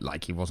felt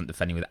like he wasn't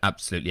defending with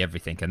absolutely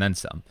everything and then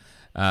some.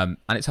 And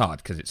it's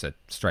hard because it's a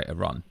straighter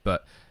run,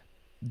 but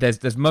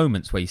there's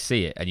moments where you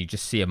see it and you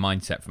just see a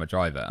mindset from a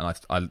driver,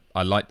 and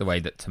I like the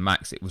way that to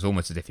Max it was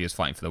almost as if he was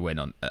fighting for the win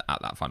at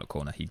that final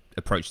corner. He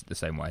approached it the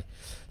same way,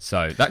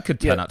 so that could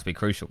turn out to be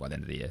crucial by the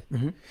end of the year.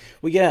 Mm-hmm.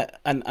 Well, yeah,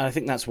 and I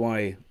think that's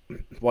why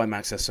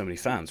Max has so many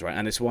fans, right?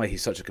 And it's why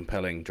he's such a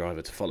compelling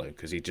driver to follow,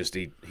 because he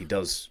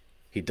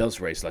does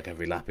race like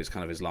every lap is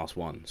kind of his last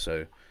one.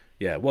 So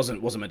yeah, it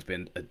wasn't meant to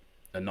be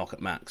a knock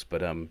at Max,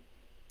 but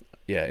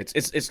yeah,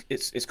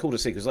 it's cool to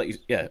see, because I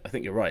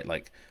think you're right.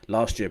 Like,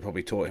 last year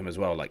probably taught him as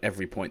well. Like,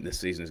 every point this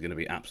season is going to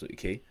be absolutely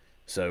key.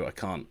 So I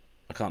can't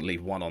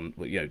leave one on.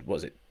 What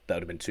was it? That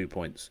would have been 2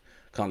 points.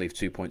 Can't leave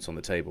 2 points on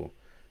the table.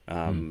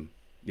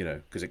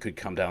 Because it could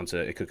come down to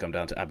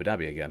Abu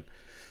Dhabi again.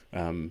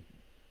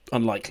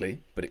 Unlikely,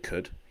 but it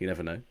could. You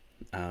never know.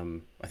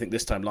 I think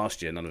this time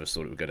last year, none of us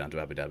thought it would go down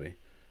to Abu Dhabi.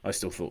 I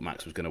still thought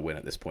Max was going to win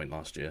at this point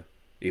last year,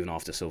 even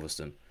after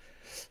Silverstone.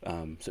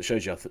 So it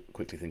shows you how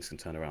quickly things can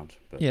turn around.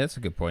 But yeah, that's a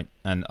good point.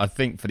 And I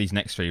think for these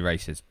next 3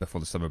 races before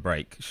the summer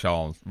break,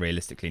 Charles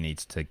realistically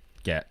needs to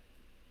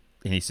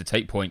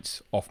take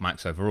points off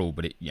Max overall,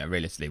 but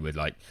realistically with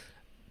like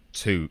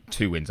two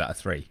wins out of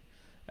 3,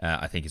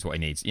 I think is what he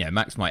needs.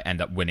 Max might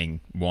end up winning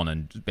 1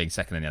 and being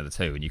second in the other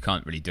 2, and you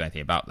can't really do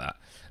anything about that.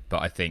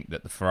 But I think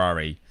that the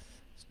Ferrari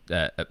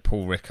at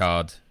Paul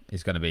Ricard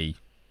is going to be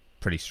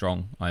pretty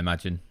strong, I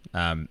imagine.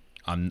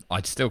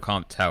 I still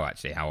can't tell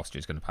actually how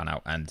Austria's going to pan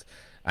out, and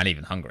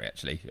even Hungary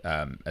actually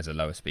as a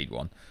lower speed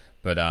one.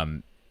 But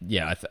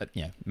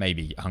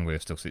maybe Hungary will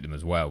still suit them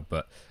as well.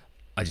 But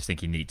I just think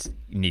he needs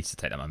to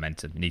take that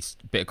momentum. He needs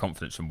a bit of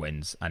confidence from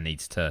wins, and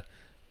needs to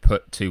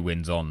put 2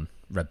 wins on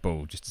Red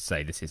Bull just to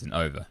say this isn't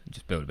over, and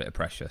just build a bit of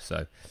pressure.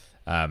 So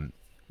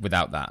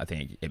without that, I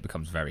think it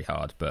becomes very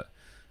hard. But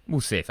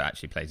we'll see if it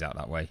actually plays out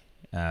that way.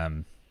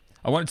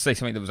 I wanted to say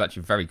something that was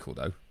actually very cool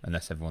though,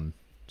 unless everyone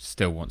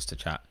still wants to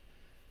chat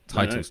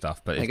title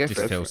stuff, but it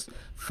just feels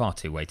far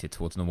too weighted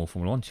towards normal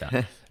Formula 1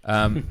 chat.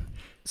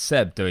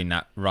 Seb doing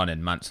that run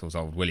in Mansell's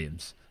old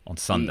Williams on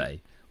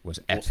Sunday was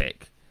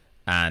epic,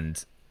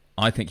 and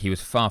I think he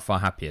was far, far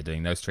happier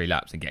doing those 3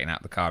 laps and getting out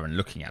of the car and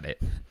looking at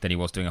it than he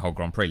was doing a whole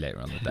Grand Prix later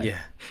on in the day. Yeah,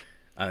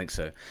 I think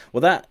so.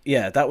 Well,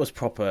 that was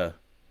proper.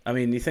 I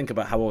mean, you think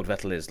about how old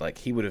Vettel is. Like,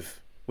 he would have,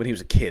 when he was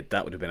a kid,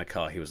 that would have been a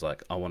car he was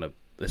like,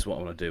 this is what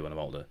I want to do when I'm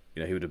older.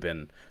 He would have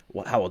been,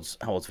 how old's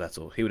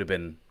Vettel? He would have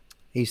been...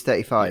 He's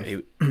 35.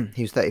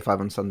 He was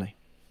 35 on Sunday.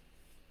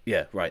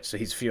 Yeah, right. So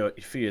he's a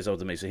few years older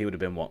than me. So he would have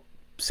been,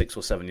 6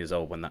 or 7 years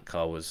old when that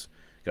car was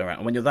going around.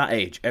 And when you're that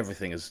age,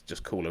 everything is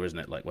just cooler, isn't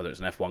it? Like, whether it's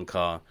an F1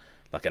 car,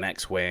 like an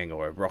X-Wing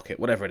or a rocket,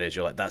 whatever it is,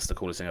 you're like, that's the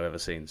coolest thing I've ever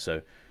seen. So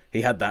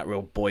he had that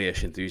real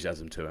boyish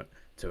enthusiasm to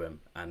him.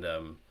 And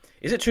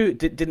is it true?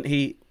 Didn't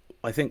he?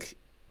 I think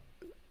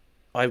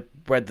I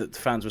read that the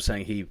fans were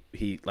saying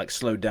he like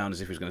slowed down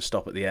as if he was going to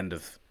stop at the end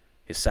of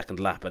his second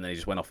lap, and then he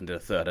just went off and did a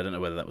third. I don't know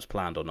whether that was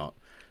planned or not,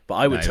 but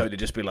I would totally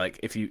just be like,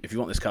 if you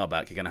want this car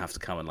back, you're going to have to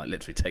come and like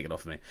literally take it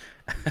off me.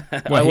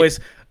 Well,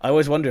 I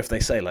always wonder if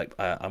they say like,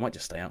 I might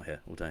just stay out here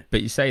all day.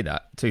 But you say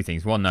that, 2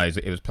 things. One, no,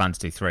 it was planned to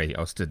do 3.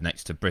 I was stood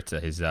next to Britta,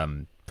 his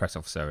press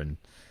officer, and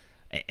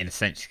in a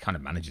sense she kind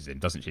of manages him,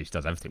 doesn't she? She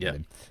does everything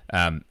with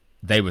him.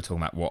 They were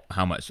talking about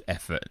how much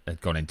effort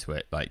had gone into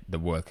it, like the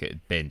work it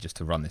had been just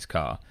to run this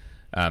car.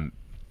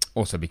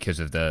 Also because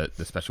of the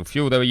special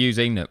fuel they were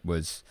using, that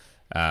was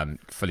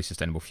fully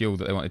sustainable fuel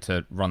that they wanted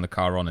to run the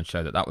car on and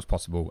show that was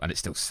possible, and it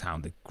still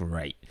sounded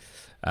great.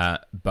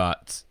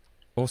 But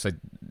also,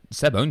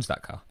 Seb owns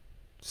that car,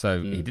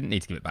 so he didn't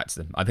need to give it back to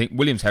them. I think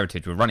Williams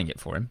Heritage were running it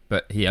for him,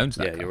 but he owns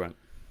that car. Yeah, you're right.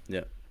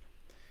 Yeah.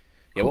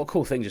 Yeah, what a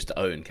cool thing just to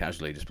own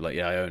casually, just be like,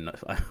 I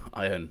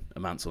own a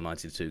Mansell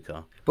 92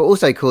 car. But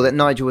also cool that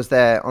Nigel was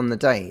there on the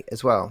day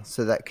as well,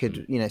 so that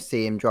could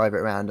see him drive it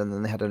around, and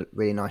then they had a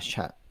really nice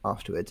chat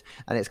afterwards.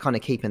 And it's kind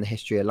of keeping the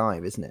history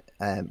alive, isn't it?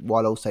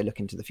 While also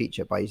looking to the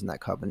future by using that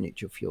carbon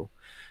neutral fuel.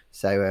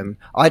 So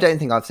I don't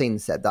think I've seen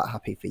Seb that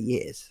happy for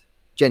years.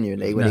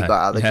 Genuinely, when he got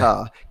out of the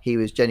car, he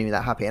was genuinely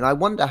that happy, and I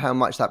wonder how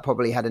much that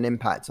probably had an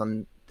impact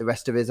on the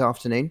rest of his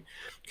afternoon,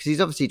 because he's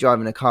obviously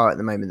driving a car at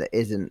the moment that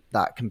isn't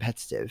that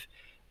competitive.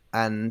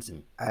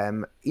 And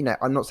I'm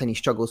not saying he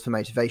struggles for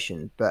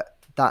motivation, but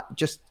that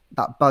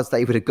buzz that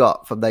he would have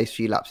got from those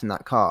few laps in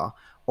that car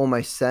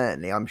almost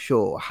certainly, I'm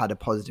sure, had a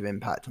positive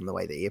impact on the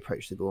way that he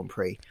approached the Grand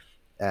Prix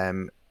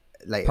later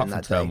Apart in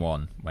that from turn day.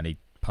 1 when he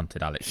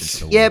punted Alex into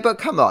the wall. Yeah, but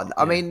come on,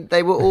 I mean,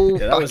 they were all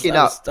backing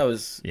up.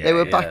 They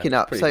were backing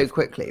up so difficult.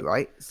 quickly,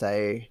 right?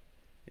 So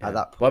at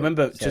that point, well, I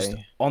remember just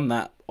on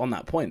that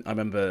point, I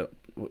remember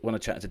when I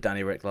chatted to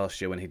Danny Rick last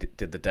year when he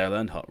did the Dale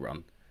Earnhardt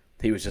run,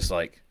 he was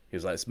like,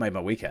 it's made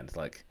my weekend.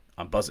 Like,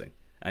 I'm buzzing.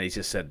 And he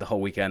just said the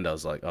whole weekend I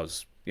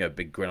was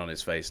big grin on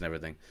his face and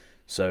everything.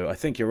 So I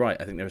think you're right.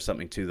 I think there is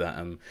something to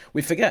that.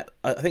 We forget.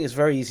 I think it's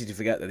very easy to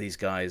forget that these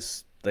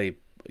guys, they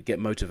get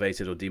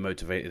motivated or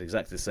demotivated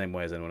exactly the same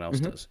way as anyone else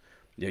does.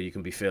 You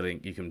can be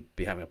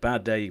having a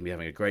bad day, you can be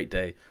having a great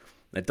day.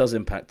 It does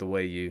impact the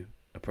way you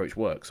approach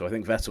work. So I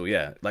think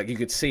Vettel, like you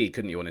could see,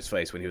 couldn't you, on his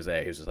face when he was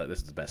there, he was just like, this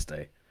is the best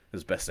day. This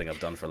is the best thing I've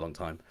done for a long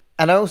time.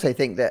 And I also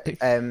think that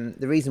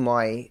the reason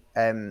why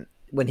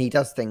when he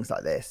does things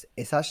like this,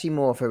 it's actually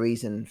more of a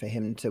reason for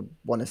him to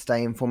want to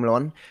stay in Formula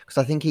One, because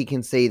I think he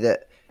can see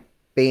that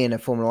being a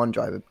Formula One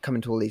driver,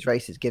 coming to all these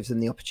races, gives him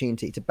the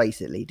opportunity to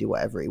basically do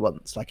whatever he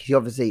wants. Like, he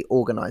obviously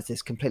organised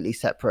this completely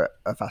separate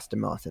of Aston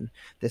Martin.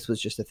 This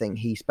was just a thing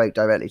he spoke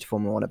directly to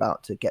Formula One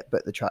about to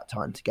book the track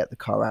time, to get the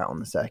car out on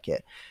the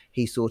circuit.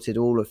 He sorted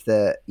all of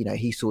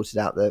he sorted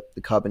out the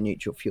carbon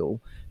neutral fuel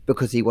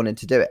because he wanted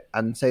to do it.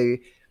 And so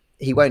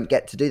he won't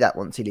get to do that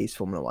once he leaves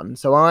Formula One.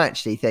 So I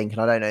actually think, and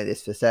I don't know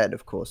this for certain,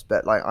 of course,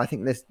 but like, I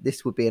think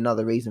this would be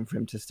another reason for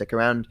him to stick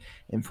around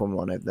in Formula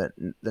One over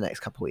the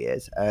next couple of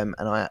years. And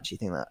I actually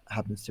think that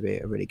happens to be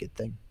a really good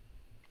thing.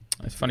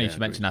 It's funny you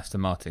should mention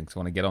Aston Martin, because I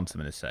want to get onto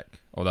them in a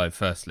sec. Although,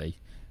 firstly,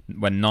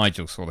 when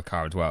Nigel saw the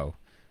car as well,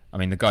 I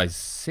mean, the guy's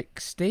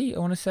 60, I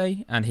want to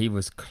say, and he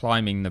was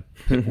climbing the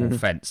pit wall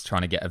fence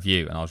trying to get a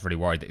view, and I was really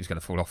worried that he was going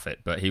to fall off it.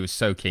 But he was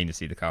so keen to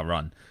see the car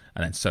run,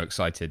 and then so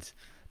excited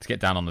to get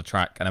down on the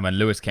track. And then when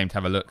Lewis came to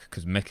have a look,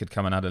 because Mick had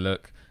come and had a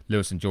look,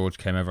 Lewis and George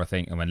came over, I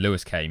think, and when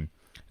Lewis came,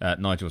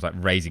 Nigel was like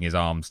raising his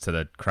arms to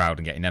the crowd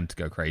and getting them to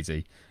go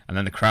crazy. And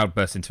then the crowd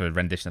burst into a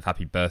rendition of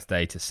Happy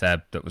Birthday to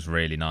Seb that was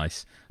really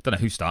nice. I don't know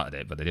who started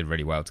it, but they did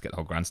really well to get the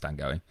whole grandstand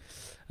going.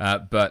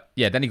 But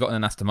yeah, then he got in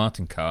an Aston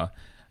Martin car,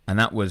 and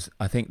that was,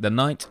 I think, the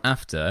night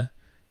after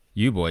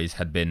you boys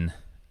had been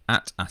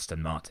at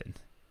Aston Martin.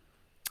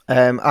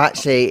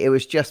 Actually, it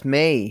was just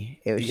me.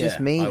 It was just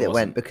me that wasn't.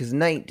 went, because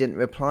Nate didn't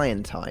reply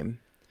in time.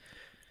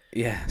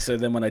 Yeah, so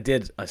then when I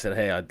did, I said,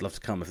 hey, I'd love to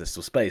come if there's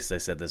still space. They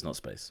said there's not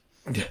space.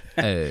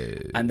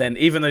 And then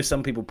even though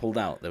some people pulled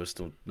out, there was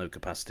still no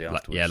capacity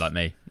afterwards. Like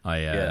me. I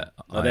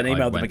then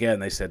emailed them again.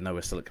 They said, no,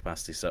 we're still at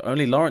capacity. So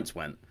only Lawrence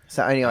went.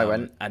 So only I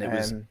went. And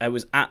it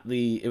was at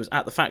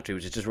the factory,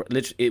 which is just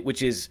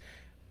literally,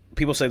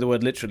 people say the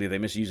word literally, they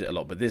misuse it a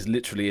lot, but this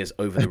literally is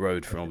over the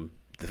road from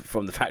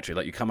the factory.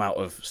 Like, you come out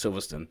of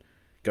Silverstone,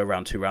 go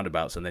around 2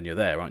 roundabouts, and then you're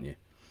there, aren't you?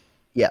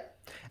 Yeah.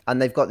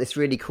 And they've got this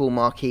really cool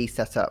marquee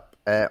set up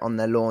on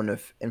their lawn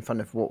in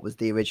front of what was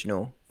the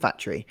original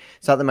factory.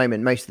 So at the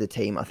moment, most of the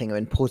team, I think, are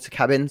in porter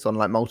cabins, on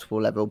like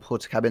multiple level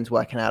porter cabins,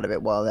 working out of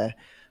it while they're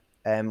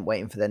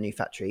waiting for their new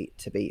factory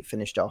to be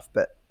finished off.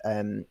 But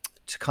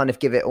to kind of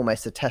give it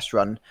almost a test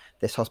run,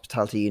 this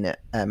hospitality unit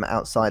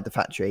outside the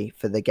factory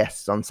for the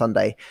guests on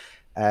Sunday,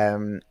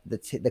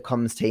 the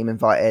comms team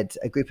invited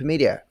a group of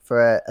media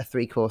for a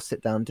 3-course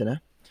sit-down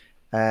dinner.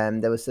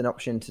 There was an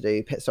option to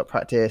do pit stop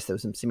practice. There were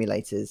some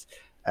simulators.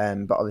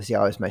 But obviously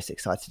I was most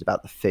excited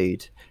about the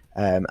food.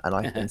 And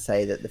I can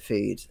say that the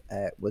food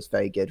was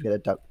very good. We had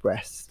a duck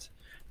breast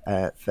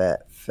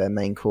for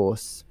main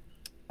course.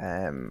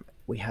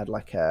 We had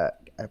like a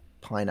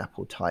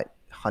pineapple type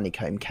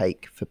honeycomb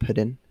cake for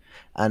pudding,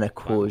 and a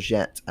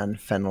courgette and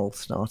fennel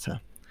starter.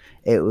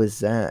 It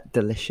was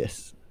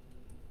delicious.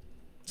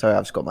 Sorry,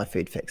 I've just got my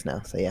food fixed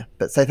now. So yeah,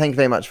 so thank you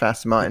very much for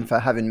Aston Martin for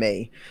having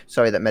me.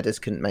 Sorry that Meadows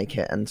couldn't make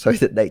it, and sorry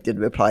that Nate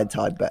didn't reply in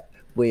time, but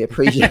we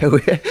appreciate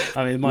it.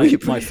 I mean,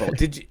 my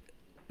fault.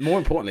 More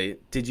importantly,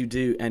 did you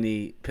do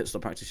any pit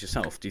stop practice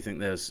yourself? Do you think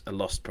there's a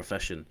lost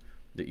profession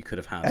that you could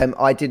have had?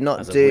 I did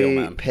not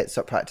do pit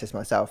stop practice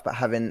myself, but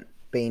having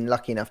been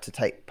lucky enough to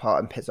take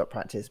part in pit stop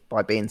practice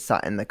by being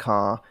sat in the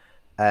car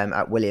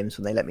at Williams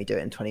when they let me do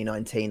it in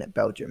 2019 at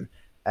Belgium,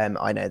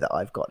 I know that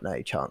I've got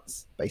no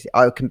chance. Basically,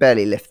 I can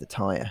barely lift the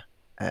tyre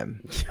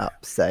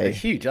up. So they're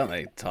huge, aren't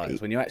they,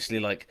 tyres? When you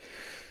actually when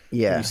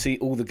you see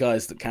all the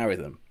guys that carry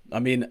them. I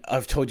mean,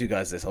 I've told you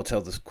guys this. I'll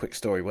tell this quick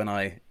story. When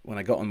I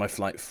got on my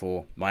flight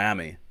for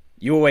Miami,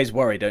 you always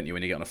worry, don't you,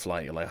 when you get on a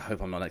flight? You're like, I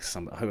hope I'm not next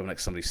to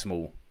somebody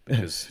small,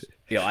 because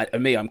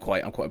I'm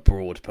quite a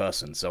broad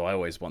person, so I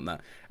always want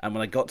that. And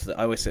when I got to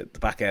I always sit at the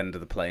back end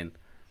of the plane,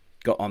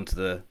 got onto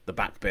the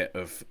back bit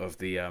of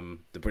the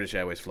British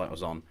Airways flight I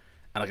was on,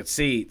 and I could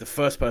see the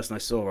first person I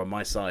saw on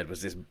my side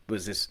was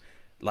this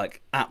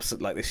like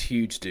absolute, like this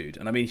huge dude,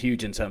 and I mean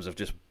huge in terms of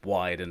just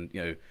wide and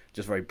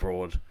just very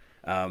broad.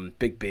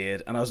 Big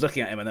beard, and I was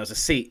looking at him, and there was a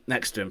seat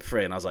next to him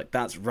free, and I was like,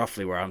 that's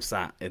roughly where I'm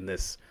sat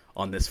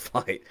on this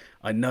flight.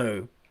 I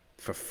know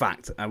for a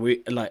fact. And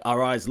we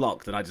our eyes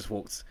locked, and I just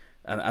walked,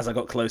 and as I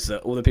got closer,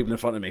 all the people in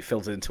front of me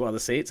filtered into other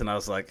seats, and I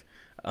was like,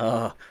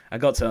 I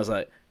got to him, I was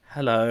like,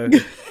 hello.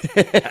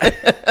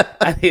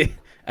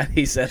 and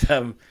he said,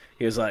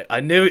 he was like, I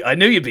knew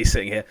you'd be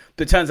sitting here.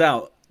 But it turns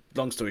out,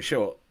 long story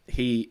short,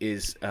 he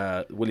is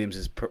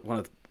one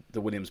of the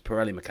Williams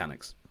Pirelli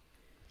mechanics,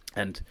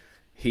 and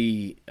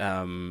he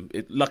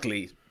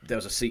luckily there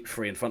was a seat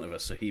free in front of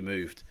us, so he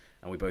moved,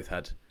 and we both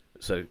had,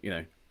 so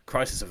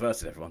crisis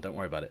averted, everyone, don't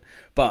worry about it.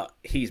 But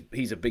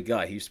he's a big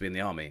guy. He used to be in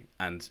the army,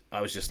 and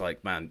I was just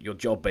like, man, your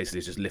job basically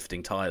is just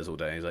lifting tires all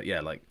day. And he's like,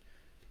 yeah, like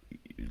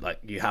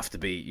you have to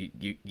be,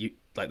 you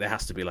like there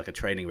has to be like a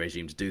training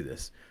regime to do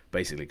this,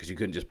 basically, because you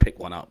couldn't just pick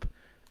one up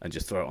and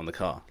just throw it on the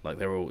car. Like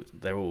they're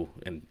all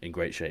in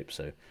great shape.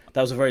 So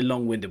that was a very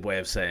long-winded way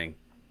of saying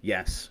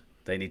yes,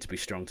 they need to be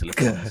strong to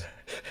lift ones.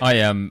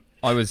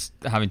 I was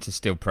having to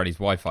steal Preddy's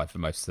Wi-Fi for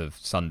most of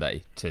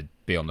Sunday to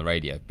be on the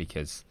radio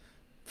because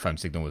phone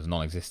signal was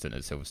non-existent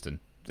at Silverstone.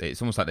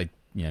 It's almost like they,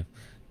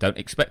 don't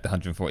expect the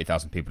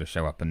 140,000 people to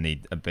show up and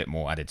need a bit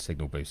more added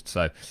signal boost.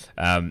 So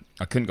I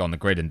couldn't go on the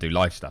grid and do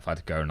live stuff. I had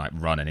to go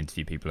and run and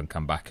interview people and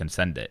come back and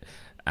send it.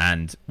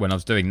 And when I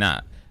was doing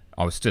that,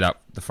 I was stood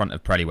up the front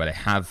of Preddy where they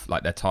have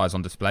their tyres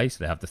on display.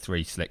 So they have the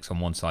 3 slicks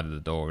on one side of the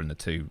door and the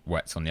 2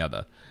 wets on the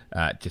other,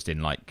 just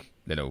in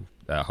little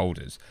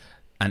holders.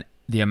 And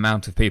the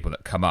amount of people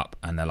that come up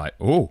and they're like,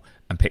 oh,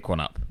 and pick one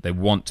up. They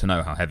want to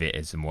know how heavy it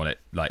is and what it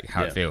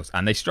how it feels.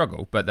 And they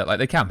struggle, but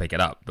they can pick it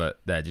up. But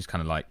they're just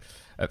kind of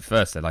at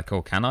first they're like,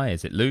 oh, can I?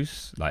 Is it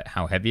loose?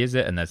 How heavy is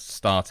it? And they're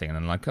starting, and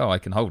I'm like, oh, I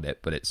can hold it,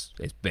 but it's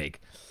big,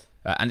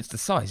 and it's the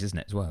size, isn't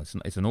it? As well,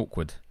 it's an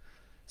awkward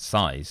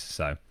size.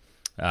 So,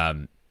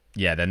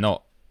 they're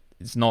not.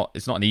 It's not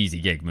an easy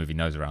gig moving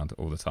those around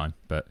all the time.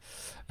 But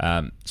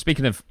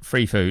speaking of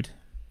free food,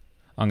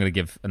 I'm going to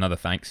give another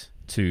thanks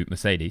to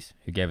Mercedes,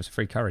 who gave us a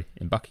free curry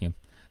in Buckingham.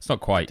 It's not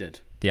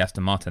quite the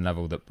Aston Martin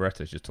level that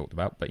Beretta's just talked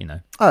about, but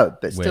Oh,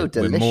 but still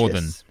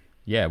delicious.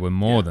 We're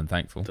more than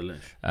thankful.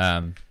 Delish.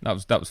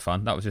 That was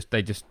fun. That was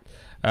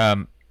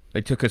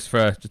they took us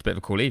for just a bit of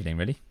a cool evening,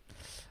 really.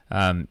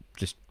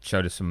 Just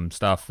showed us some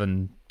stuff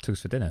and took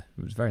us for dinner.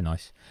 It was very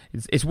nice.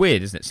 It's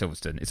weird, isn't it,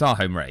 Silverstone? It's our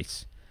home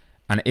race,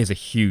 and it is a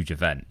huge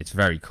event. It's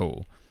very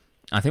cool.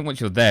 I think once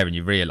you're there and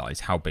you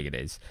realise how big it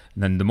is,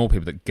 and then the more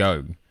people that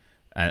go,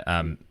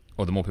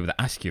 or the more people that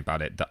ask you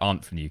about it that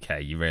aren't from the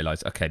UK, you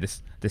realise, okay,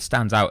 this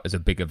stands out as a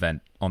big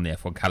event on the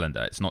F1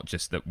 calendar. It's not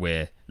just that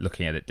we're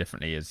looking at it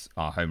differently as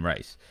our home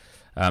race.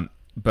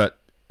 But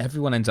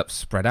everyone ends up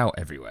spread out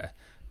everywhere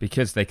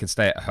because they can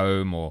stay at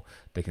home or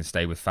they can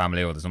stay with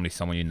family, or there's normally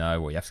someone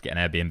or you have to get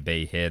an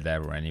Airbnb here,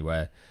 there or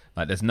anywhere.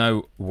 There's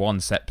no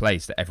one set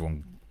place that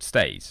everyone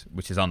stays,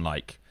 which is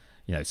unlike,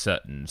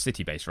 certain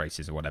city-based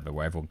races or whatever,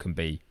 where everyone can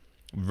be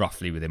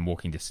roughly within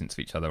walking distance of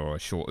each other or a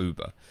short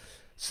Uber.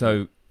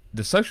 So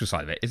the social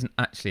side of it isn't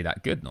actually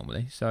that good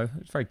normally. So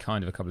it's very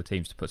kind of a couple of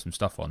teams to put some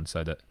stuff on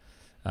so that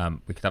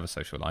we could have a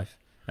social life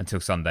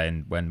until Sunday,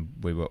 and when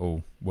we were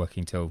all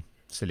working till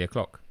silly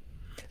o'clock.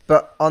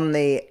 But on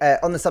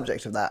the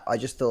subject of that, I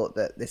just thought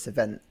that this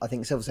event, I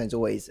think Silverstone's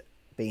always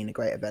been a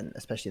great event,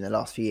 especially in the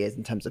last few years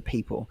in terms of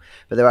people.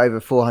 But there were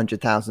over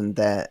 400,000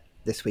 there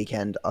this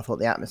weekend. I thought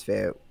the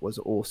atmosphere was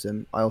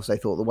awesome. I also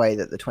thought the way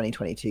that the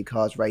 2022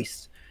 cars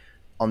raced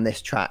on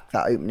this track,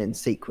 that opening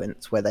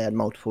sequence where they had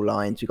multiple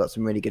lines, we got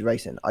some really good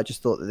racing. I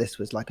just thought that this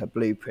was like a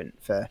blueprint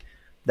for,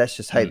 let's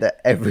just hope that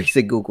every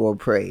single Grand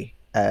Prix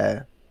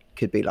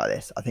could be like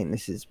this. I think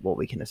this is what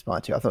we can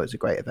aspire to. I thought it was a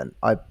great event.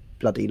 I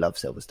bloody love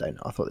Silverstone.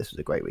 I thought this was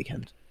a great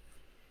weekend.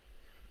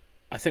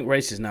 I think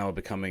races now are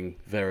becoming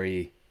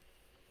very,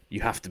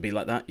 you have to be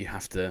like that. You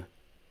have to,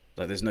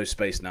 there's no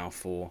space now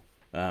for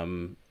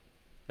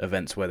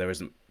events where there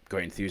isn't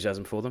great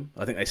enthusiasm for them.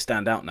 I think they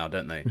stand out now,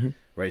 don't they? Mm-hmm.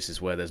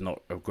 Races where there's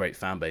not a great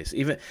fan base.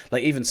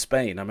 Even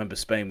Spain. I remember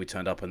Spain. We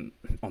turned up and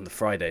on the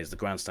Fridays the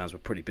grandstands were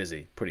pretty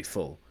busy, pretty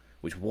full,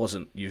 which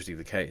wasn't usually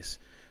the case.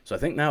 So I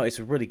think now it's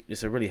a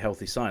really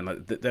healthy sign.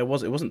 It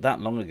wasn't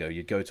that long ago.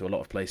 You'd go to a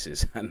lot of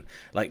places and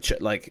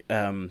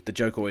the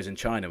joke always in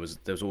China was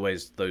there was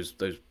always those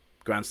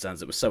grandstands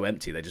that were so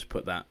empty they just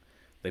put that.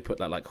 They put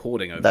that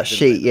hoarding over that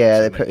sheet,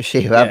 they put a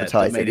sheet of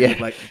advertising.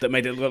 That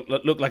made it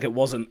look like it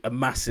wasn't a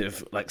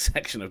massive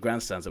section of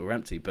grandstands that were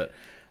empty. But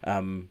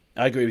I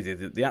agree with you.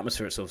 The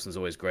atmosphere at Silverstone's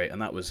always great,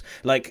 and that was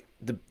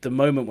the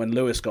moment when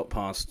Lewis got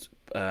past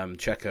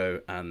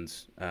Checo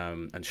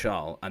and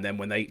Charles, and then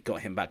when they got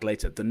him back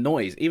later, the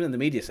noise, even in the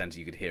media centre,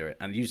 you could hear it,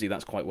 and usually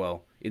that's quite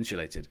well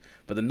insulated.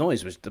 But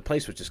the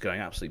place was just going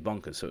absolutely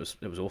bonkers. So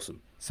it was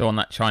awesome. So on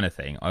that China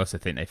thing, I also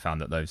think they found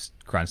that those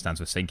grandstands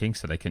were sinking,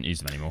 so they couldn't use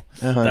them anymore.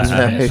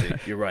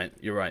 You're right.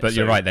 But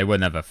you're right, they were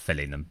never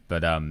filling them.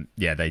 But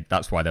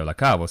that's why they were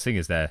like, well, seeing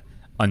as they're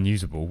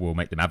unusable, we'll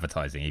make them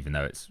advertising, even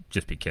though it's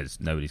just because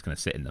nobody's going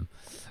to sit in them.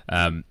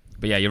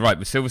 But yeah, you're right.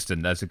 With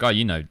Silverstone, there's a guy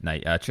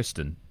Nate,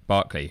 Tristan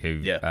Barkley, who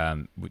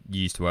you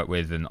used to work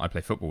with and I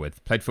played football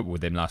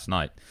with him last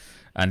night.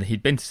 And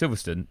he'd been to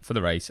Silverstone for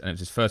the race, and it was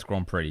his first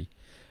Grand Prix.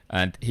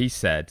 And he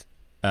said,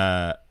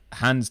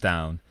 hands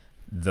down,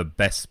 the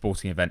best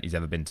sporting event he's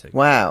ever been to.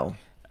 Wow.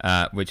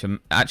 Which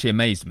actually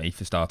amazed me,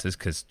 for starters,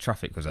 because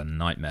traffic was a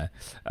nightmare.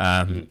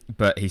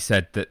 But he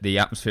said that the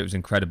atmosphere was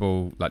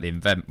incredible, the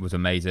event was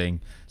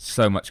amazing,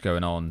 so much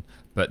going on,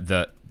 but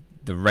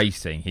the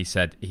racing, he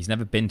said he's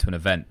never been to an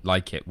event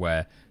like it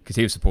where, because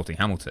he was supporting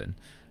Hamilton,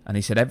 and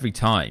he said every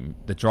time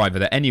the driver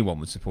that anyone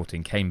was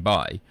supporting came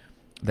by,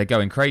 they're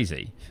going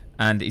crazy.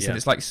 And he said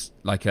it's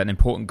like an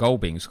important goal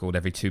being scored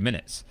every 2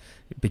 minutes,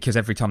 because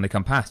every time they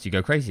come past, you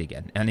go crazy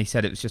again. And he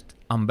said it was just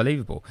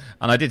unbelievable.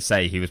 And I did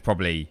say he was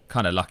probably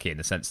kind of lucky in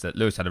the sense that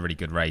Lewis had a really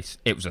good race.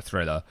 It was a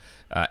thriller.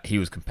 He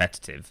was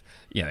competitive.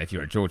 If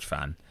you're a George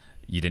fan,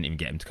 you didn't even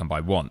get him to come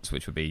by once,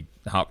 which would be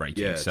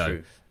heartbreaking. Yeah, so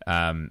true.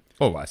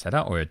 Or what I said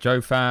that, or a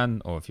Joe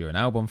fan, or if you're an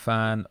Albon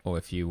fan, or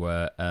if you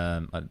were,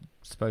 I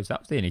suppose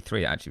that was the only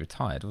three that actually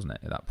retired, wasn't it?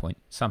 At that point,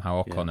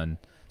 somehow Ocon and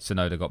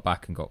Tsunoda got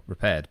back and got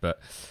repaired. But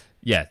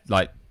yeah,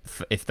 like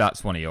if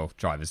that's one of your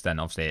drivers, then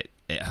obviously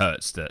it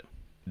hurts that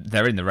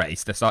they're in the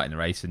race, they're starting the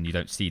race, and you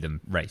don't see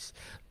them race.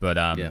 But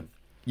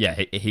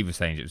he was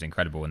saying it was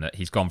incredible, and that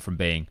he's gone from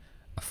being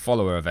a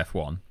follower of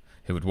F1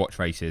 who would watch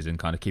races and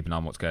kind of keep an eye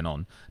on what's going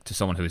on to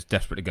someone who is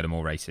desperate to go to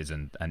more races,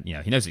 and you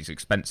know, he knows it's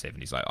expensive,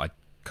 and he's like, I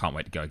can't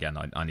wait to go again.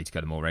 I need to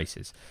go to more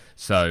races.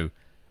 So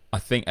I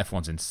think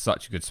F1's in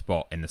such a good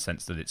spot in the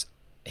sense that it's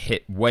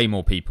hit way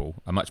more people,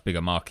 a much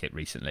bigger market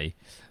recently.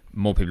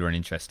 More people are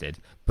interested,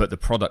 but the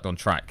product on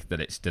track that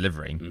it's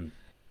delivering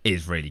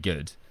is really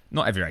good.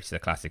 Not every race is a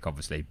classic,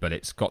 obviously, but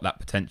it's got that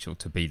potential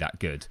to be that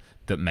good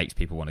that makes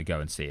people want to go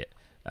and see it.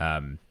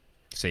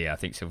 So yeah, I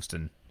think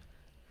Silverstone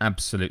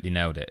absolutely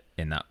nailed it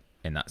in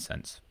that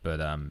sense. But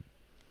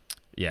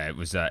yeah, it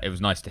was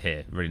nice to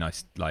hear. Really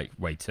nice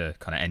way to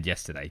kind of end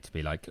yesterday, to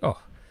be like,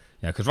 oh,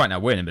 you know, because right now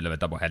we're in the middle of a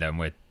double header and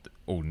we're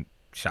all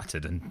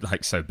shattered and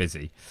so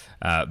busy.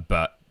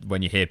 But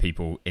when you hear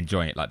people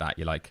enjoying it like that,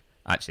 you're like,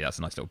 actually, that's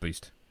a nice little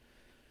boost.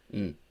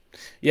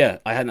 Yeah,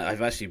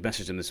 I've actually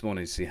messaged him this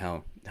morning to see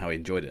how he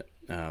enjoyed it.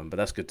 But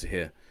that's good to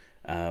hear.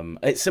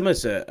 It's similar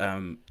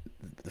to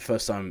the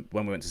first time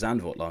when we went to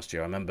Zandvoort last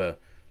year. I remember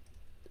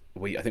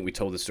I think we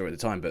told the story at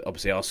the time, but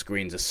obviously our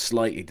screens are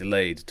slightly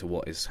delayed to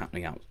what is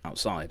happening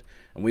outside.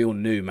 And we all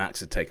knew Max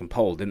had taken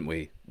pole, didn't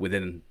we?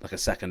 Within like a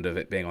second of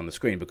it being on the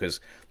screen, because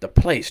the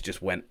place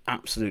just went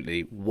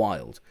absolutely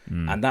wild.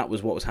 And that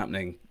was what was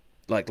happening,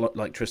 like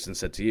Tristan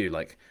said to you,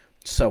 like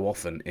so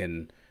often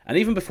and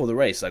even before the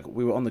race, like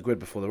we were on the grid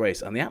before the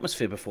race, and the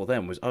atmosphere before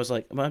then was, I was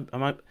like,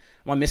 am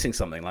I missing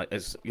something? Like,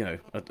 as you know,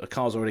 a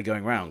car's already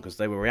going round, because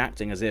they were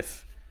reacting as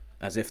if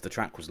the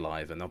track was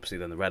live, and obviously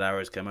then the red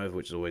arrows came over,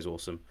 which is always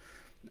awesome.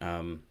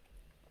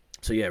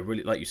 So yeah,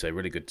 really, like you say,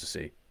 really good to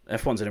see.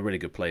 F1's in a really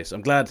good place.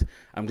 I'm glad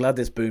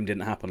this boom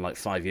didn't happen like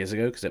 5 years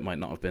ago, because it might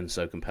not have been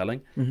so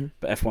compelling.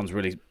 But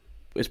F1's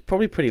it's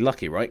probably pretty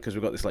lucky, right? Because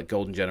we've got this like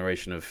golden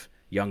generation of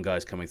young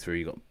guys coming through.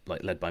 You got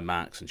like led by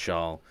Max and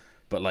Charles,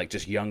 but like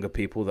just younger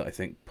people that I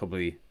think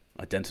probably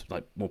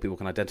more people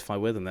can identify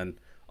with, and then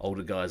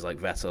older guys like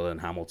Vettel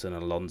and Hamilton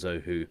and Alonso,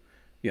 who,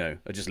 you know,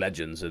 are just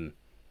legends and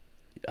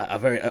are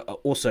very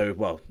also,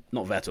 well,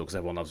 not Vettel because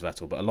everyone loves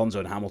Vettel, but Alonso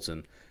and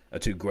Hamilton are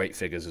two great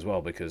figures as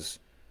well, because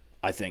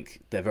I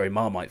think they're very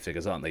Marmite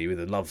figures, aren't they? You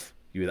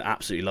either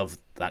absolutely love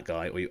that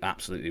guy or you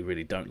absolutely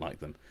really don't like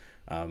them,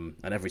 and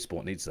every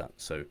sport needs that.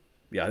 So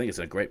yeah, I think it's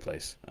in a great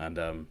place,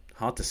 and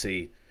hard to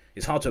see.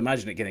 It's hard to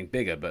imagine it getting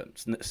bigger, but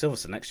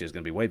Silverstone next year is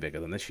going to be way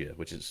bigger than this year,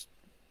 which is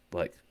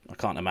like, I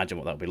can't imagine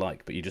what that will be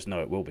like, but you just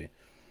know it will be.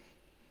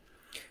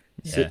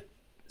 Yeah.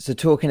 So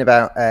talking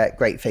about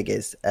great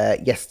figures,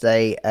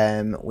 yesterday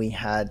we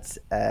had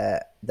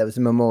there was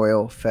a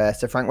memorial for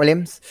Sir Frank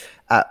Williams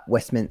at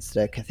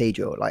Westminster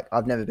Cathedral. Like,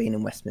 I've never been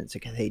in Westminster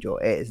Cathedral.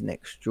 It is an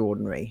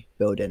extraordinary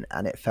building,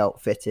 and it felt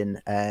fitting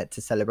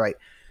to celebrate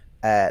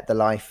the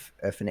life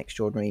of an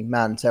extraordinary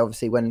man. So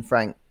obviously when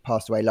Frank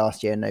passed away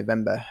last year in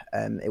November,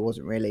 it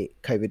wasn't really,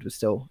 COVID was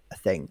still a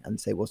thing, and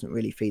so it wasn't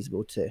really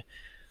feasible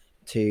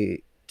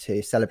to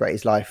celebrate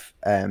his life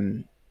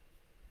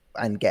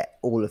and get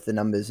all of the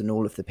numbers and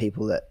all of the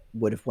people that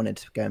would have wanted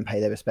to go and pay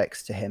their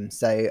respects to him.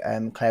 So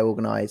Claire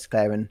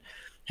and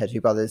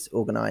Hedry Brothers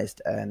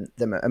organised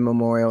a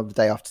memorial the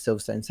day after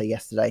Silverstone, so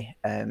yesterday,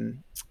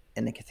 in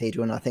the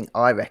cathedral, and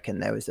I reckon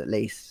there was at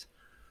least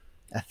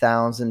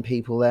 1,000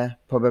 people there,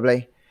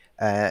 probably.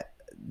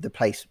 The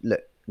place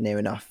looked near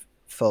enough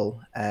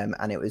full,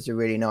 and it was a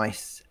really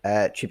nice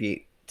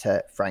tribute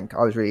to Frank.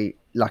 I was really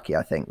lucky,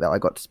 I think, that I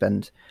got to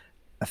spend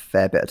a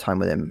fair bit of time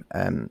with him.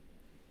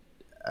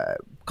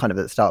 Kind of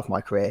at the start of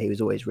my career, he was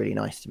always really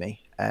nice to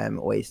me,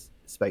 always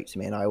spoke to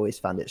me, and I always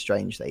found it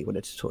strange that he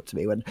wanted to talk to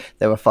me when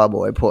there were far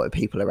more important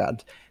people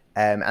around.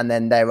 And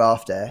then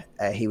thereafter,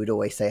 he would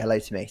always say hello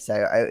to me,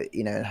 so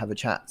and have a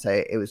chat. So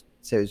it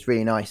was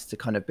really nice to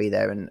kind of be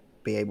there and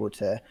be able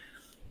to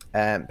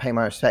pay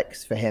my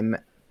respects for him.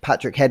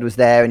 Patrick Head was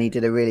there, and he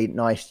did a really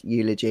nice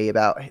eulogy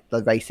about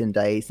the racing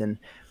days and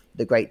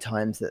the great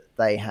times that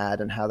they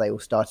had, and how they all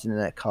started in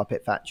a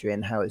carpet factory,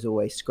 and how it was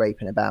always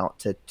scraping about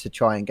to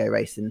try and go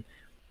racing.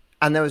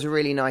 And there was a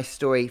really nice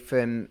story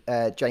from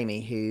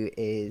Jamie, who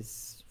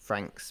is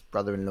Frank's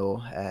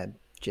brother-in-law,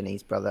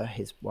 Ginny's brother,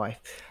 his wife.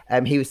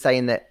 He was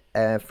saying that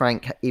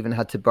Frank even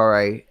had to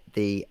borrow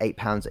the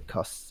 £8 it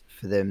costs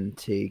for them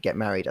to get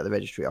married at the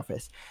registry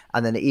office.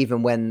 And then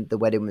even when the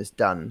wedding was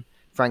done,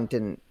 Frank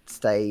didn't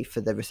stay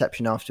for the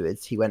reception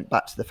afterwards. He went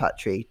back to the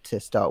factory to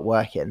start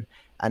working,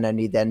 and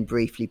only then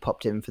briefly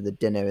popped in for the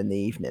dinner in the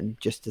evening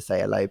just to say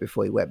hello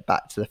before he went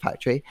back to the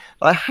factory.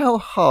 Like, how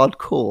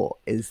hardcore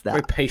is that?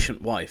 Very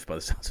patient wife, by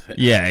the sounds of it.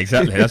 Yeah,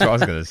 exactly. That's what I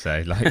was going to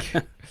say. Like,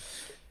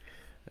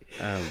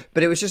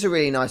 but it was just a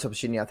really nice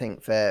opportunity, I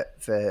think, for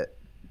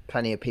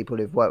plenty of people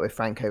who've worked with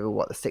Frank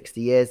over the 60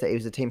 years that he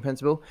was a team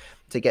principal,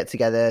 to get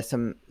together.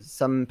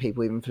 Some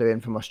people even flew in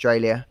from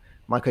Australia.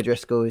 Michael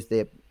Driscoll is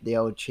the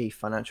old chief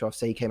financial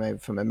officer. He came over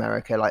from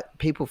America. Like,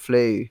 people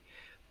flew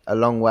a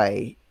long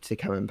way to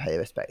come and pay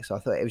respect. So I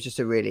thought it was just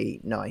a really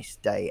nice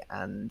day,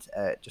 and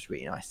just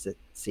really nice to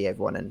see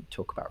everyone and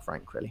talk about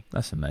Frank, really.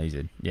 That's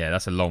amazing. Yeah,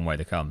 that's a long way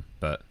to come,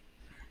 but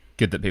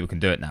good that people can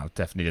do it now.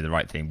 Definitely did the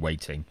right thing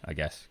waiting, I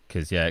guess,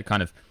 because it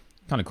kind of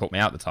caught me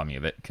out the timing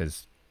of it,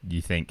 because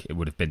you think it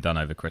would have been done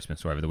over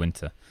Christmas or over the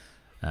winter,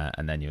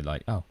 and then you're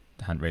like, oh,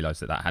 I hadn't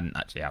realised that hadn't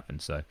actually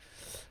happened. So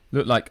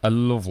looked like a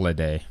lovely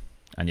day,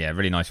 and yeah,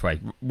 really nice way,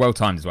 well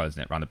timed as well,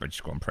 isn't it, around the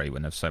British Grand Prix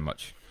when there's so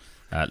much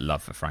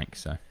love for Frank.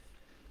 So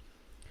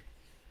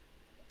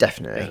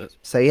definitely. Yeah.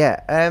 So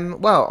yeah.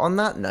 Well, on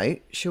that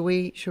note, shall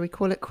we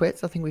call it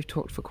quits? I think we've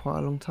talked for quite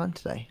a long time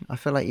today. I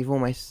feel like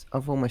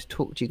I've almost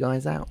talked you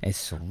guys out.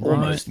 it's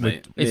Almost,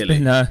 mate. It's Nearly.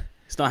 been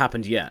It's not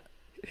happened yet.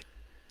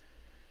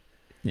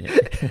 yeah.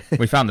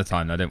 We found the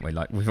time though, didn't we?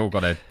 Like, we've all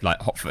got to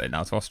hot foot it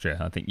now to Austria.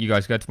 I think you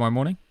guys go tomorrow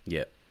morning.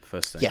 Yeah,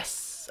 first thing.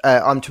 Yes.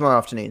 I'm tomorrow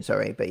afternoon.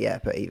 Sorry, but yeah,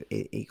 but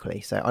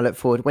equally. So I look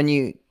forward when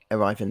you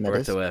arrive in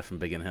Meadows. We're from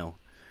Biggin Hill.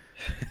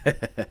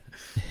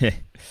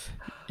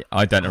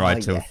 I don't arrive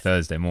till yes.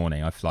 Thursday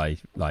morning. I fly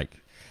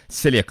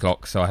silly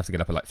o'clock, so I have to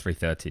get up at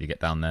 3:30 to get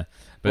down there.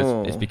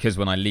 But it's because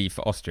when I leave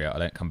for Austria, I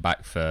don't come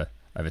back for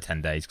over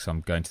 10 days, because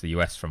I'm going to the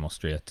US from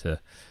Austria to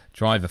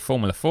drive a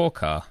Formula 4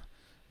 car,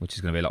 which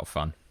is going to be a lot of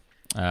fun.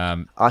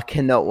 I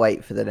cannot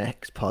wait for the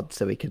next pod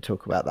so we can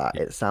talk about that.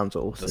 It sounds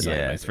awesome. Yeah.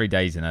 Yeah, amazing. 3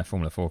 days in a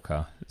Formula 4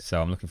 car,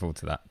 so I'm looking forward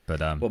to that. But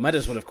Well,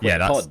 Meadows will have quit yeah,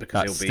 the that's- pod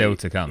because that's he'll be still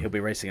to come. He'll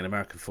be racing in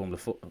American Formula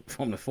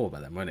 4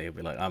 by then, won't he? He'll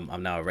be like,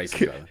 I'm now a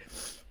racing driver.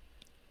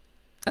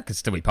 that could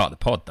still be part of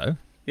the pod, though.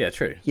 Yeah,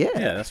 true. Yeah.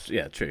 That's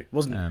true.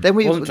 Wasn't Then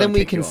we wasn't trying to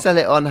pick can you off. sell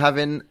it on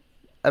having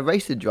a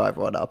racing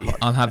driver on our pod.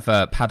 I'll have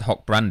pad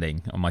hoc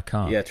branding on my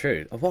car. Yeah,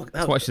 true. That's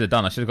what I should have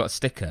done. I should have got a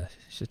sticker.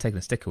 Should have taken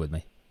a sticker with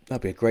me.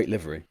 That'd be a great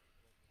livery.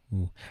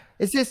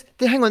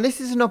 Hang on,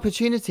 this is an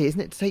opportunity, isn't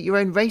it, to take your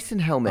own racing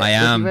helmet? I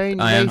with am. your own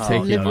I am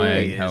racing taking my livery?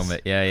 own He is.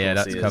 helmet. Yeah, Of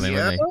course that's he coming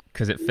is. with me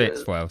because it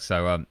fits well.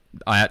 So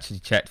I actually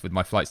checked with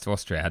my flights to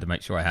Austria. I had to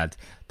make sure I had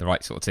the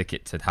right sort of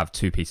ticket to have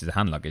 2 pieces of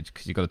hand luggage,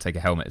 because you've got to take a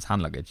helmet as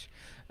hand luggage.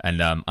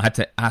 And I had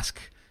to ask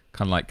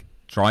kind of like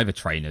driver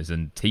trainers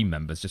and team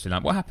members, just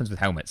like, what happens with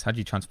helmets? How do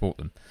you transport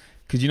them?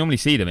 Because you normally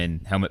see them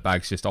in helmet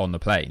bags just on the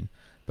plane.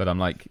 But I'm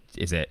like,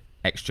 is it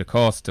extra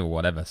cost or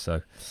whatever?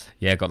 So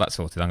yeah, got that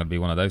sorted. I'm going to be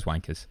one of those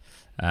wankers.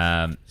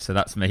 So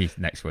that's me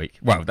next week.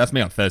 Well, that's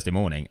me on Thursday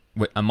morning.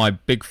 And my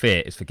big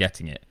fear is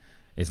forgetting it.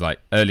 Is like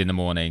early in the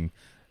morning,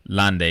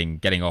 landing,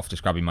 getting off,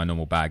 just grabbing my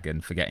normal bag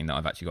and forgetting that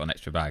I've actually got an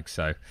extra bag.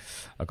 So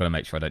I've got to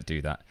make sure I don't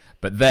do that.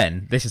 But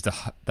then this is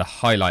the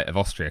highlight of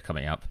Austria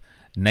coming up.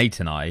 Nate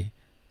and I,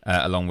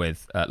 along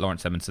with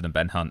Lawrence Edmondson and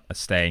Ben Hunt, are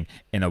staying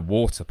in a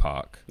water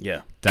park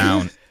Yeah.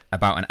 down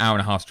about an hour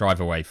and a half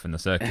drive away from the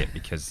circuit,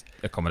 because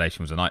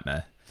accommodation was a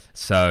nightmare.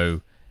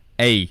 So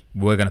A,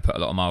 we're going to put a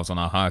lot of miles on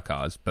our hire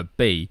cars, but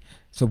B,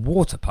 it's a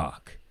water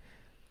park.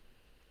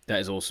 That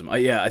is awesome.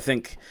 I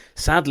think,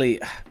 sadly,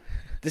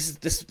 this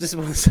is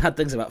one of the sad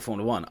things about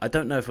Formula 1. I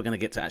don't know if we're going to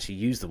get to actually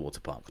use the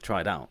water park,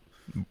 try it out.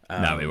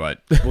 No, we won't.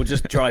 We'll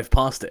just drive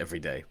past it every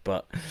day.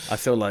 But I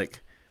feel like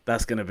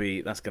that's going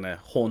to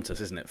haunt us,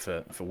 isn't it,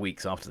 for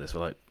weeks after this?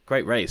 We're like,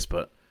 great race,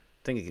 but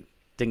didn't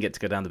get to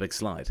go down the big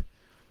slide.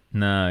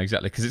 No,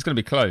 exactly, because it's going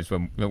to be closed. We're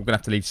going to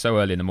have to leave so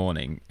early in the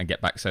morning and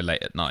get back so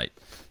late at night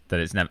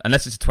that it's never,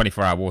 unless it's a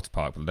 24-hour water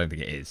park, but I don't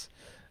think it is.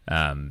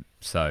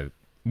 So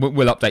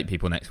we'll update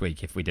people next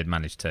week if we did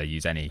manage to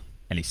use any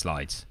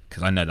slides,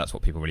 because I know that's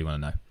what people really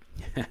want to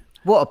know.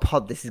 What a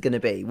pod this is going to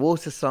be.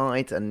 Water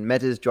slides and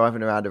Meadows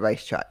driving around a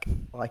racetrack.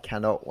 I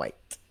cannot wait.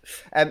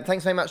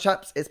 Thanks very much,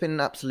 chaps. It's been an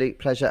absolute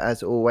pleasure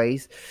as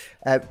always.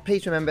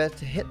 Please remember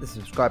to hit the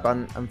subscribe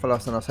button and follow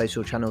us on our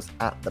social channels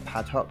at The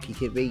Paddock. You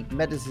can read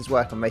Meadows'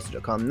 work on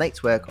Racer.com,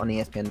 Nate's work on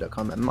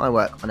ESPN.com, and my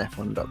work on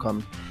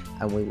F1.com.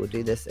 And we will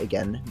do this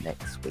again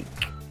next week.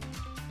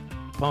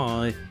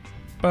 Bye.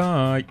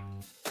 Bye.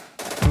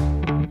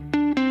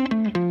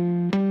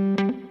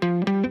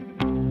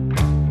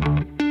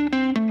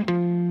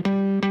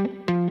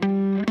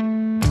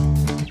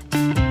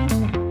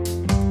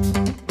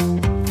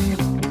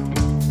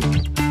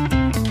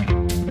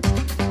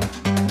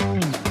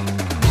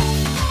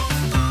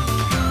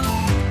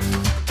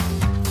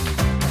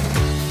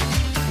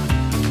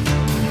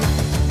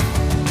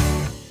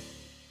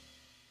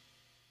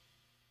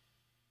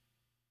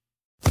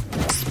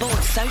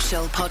 Sports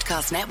Social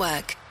Podcast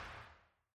Network.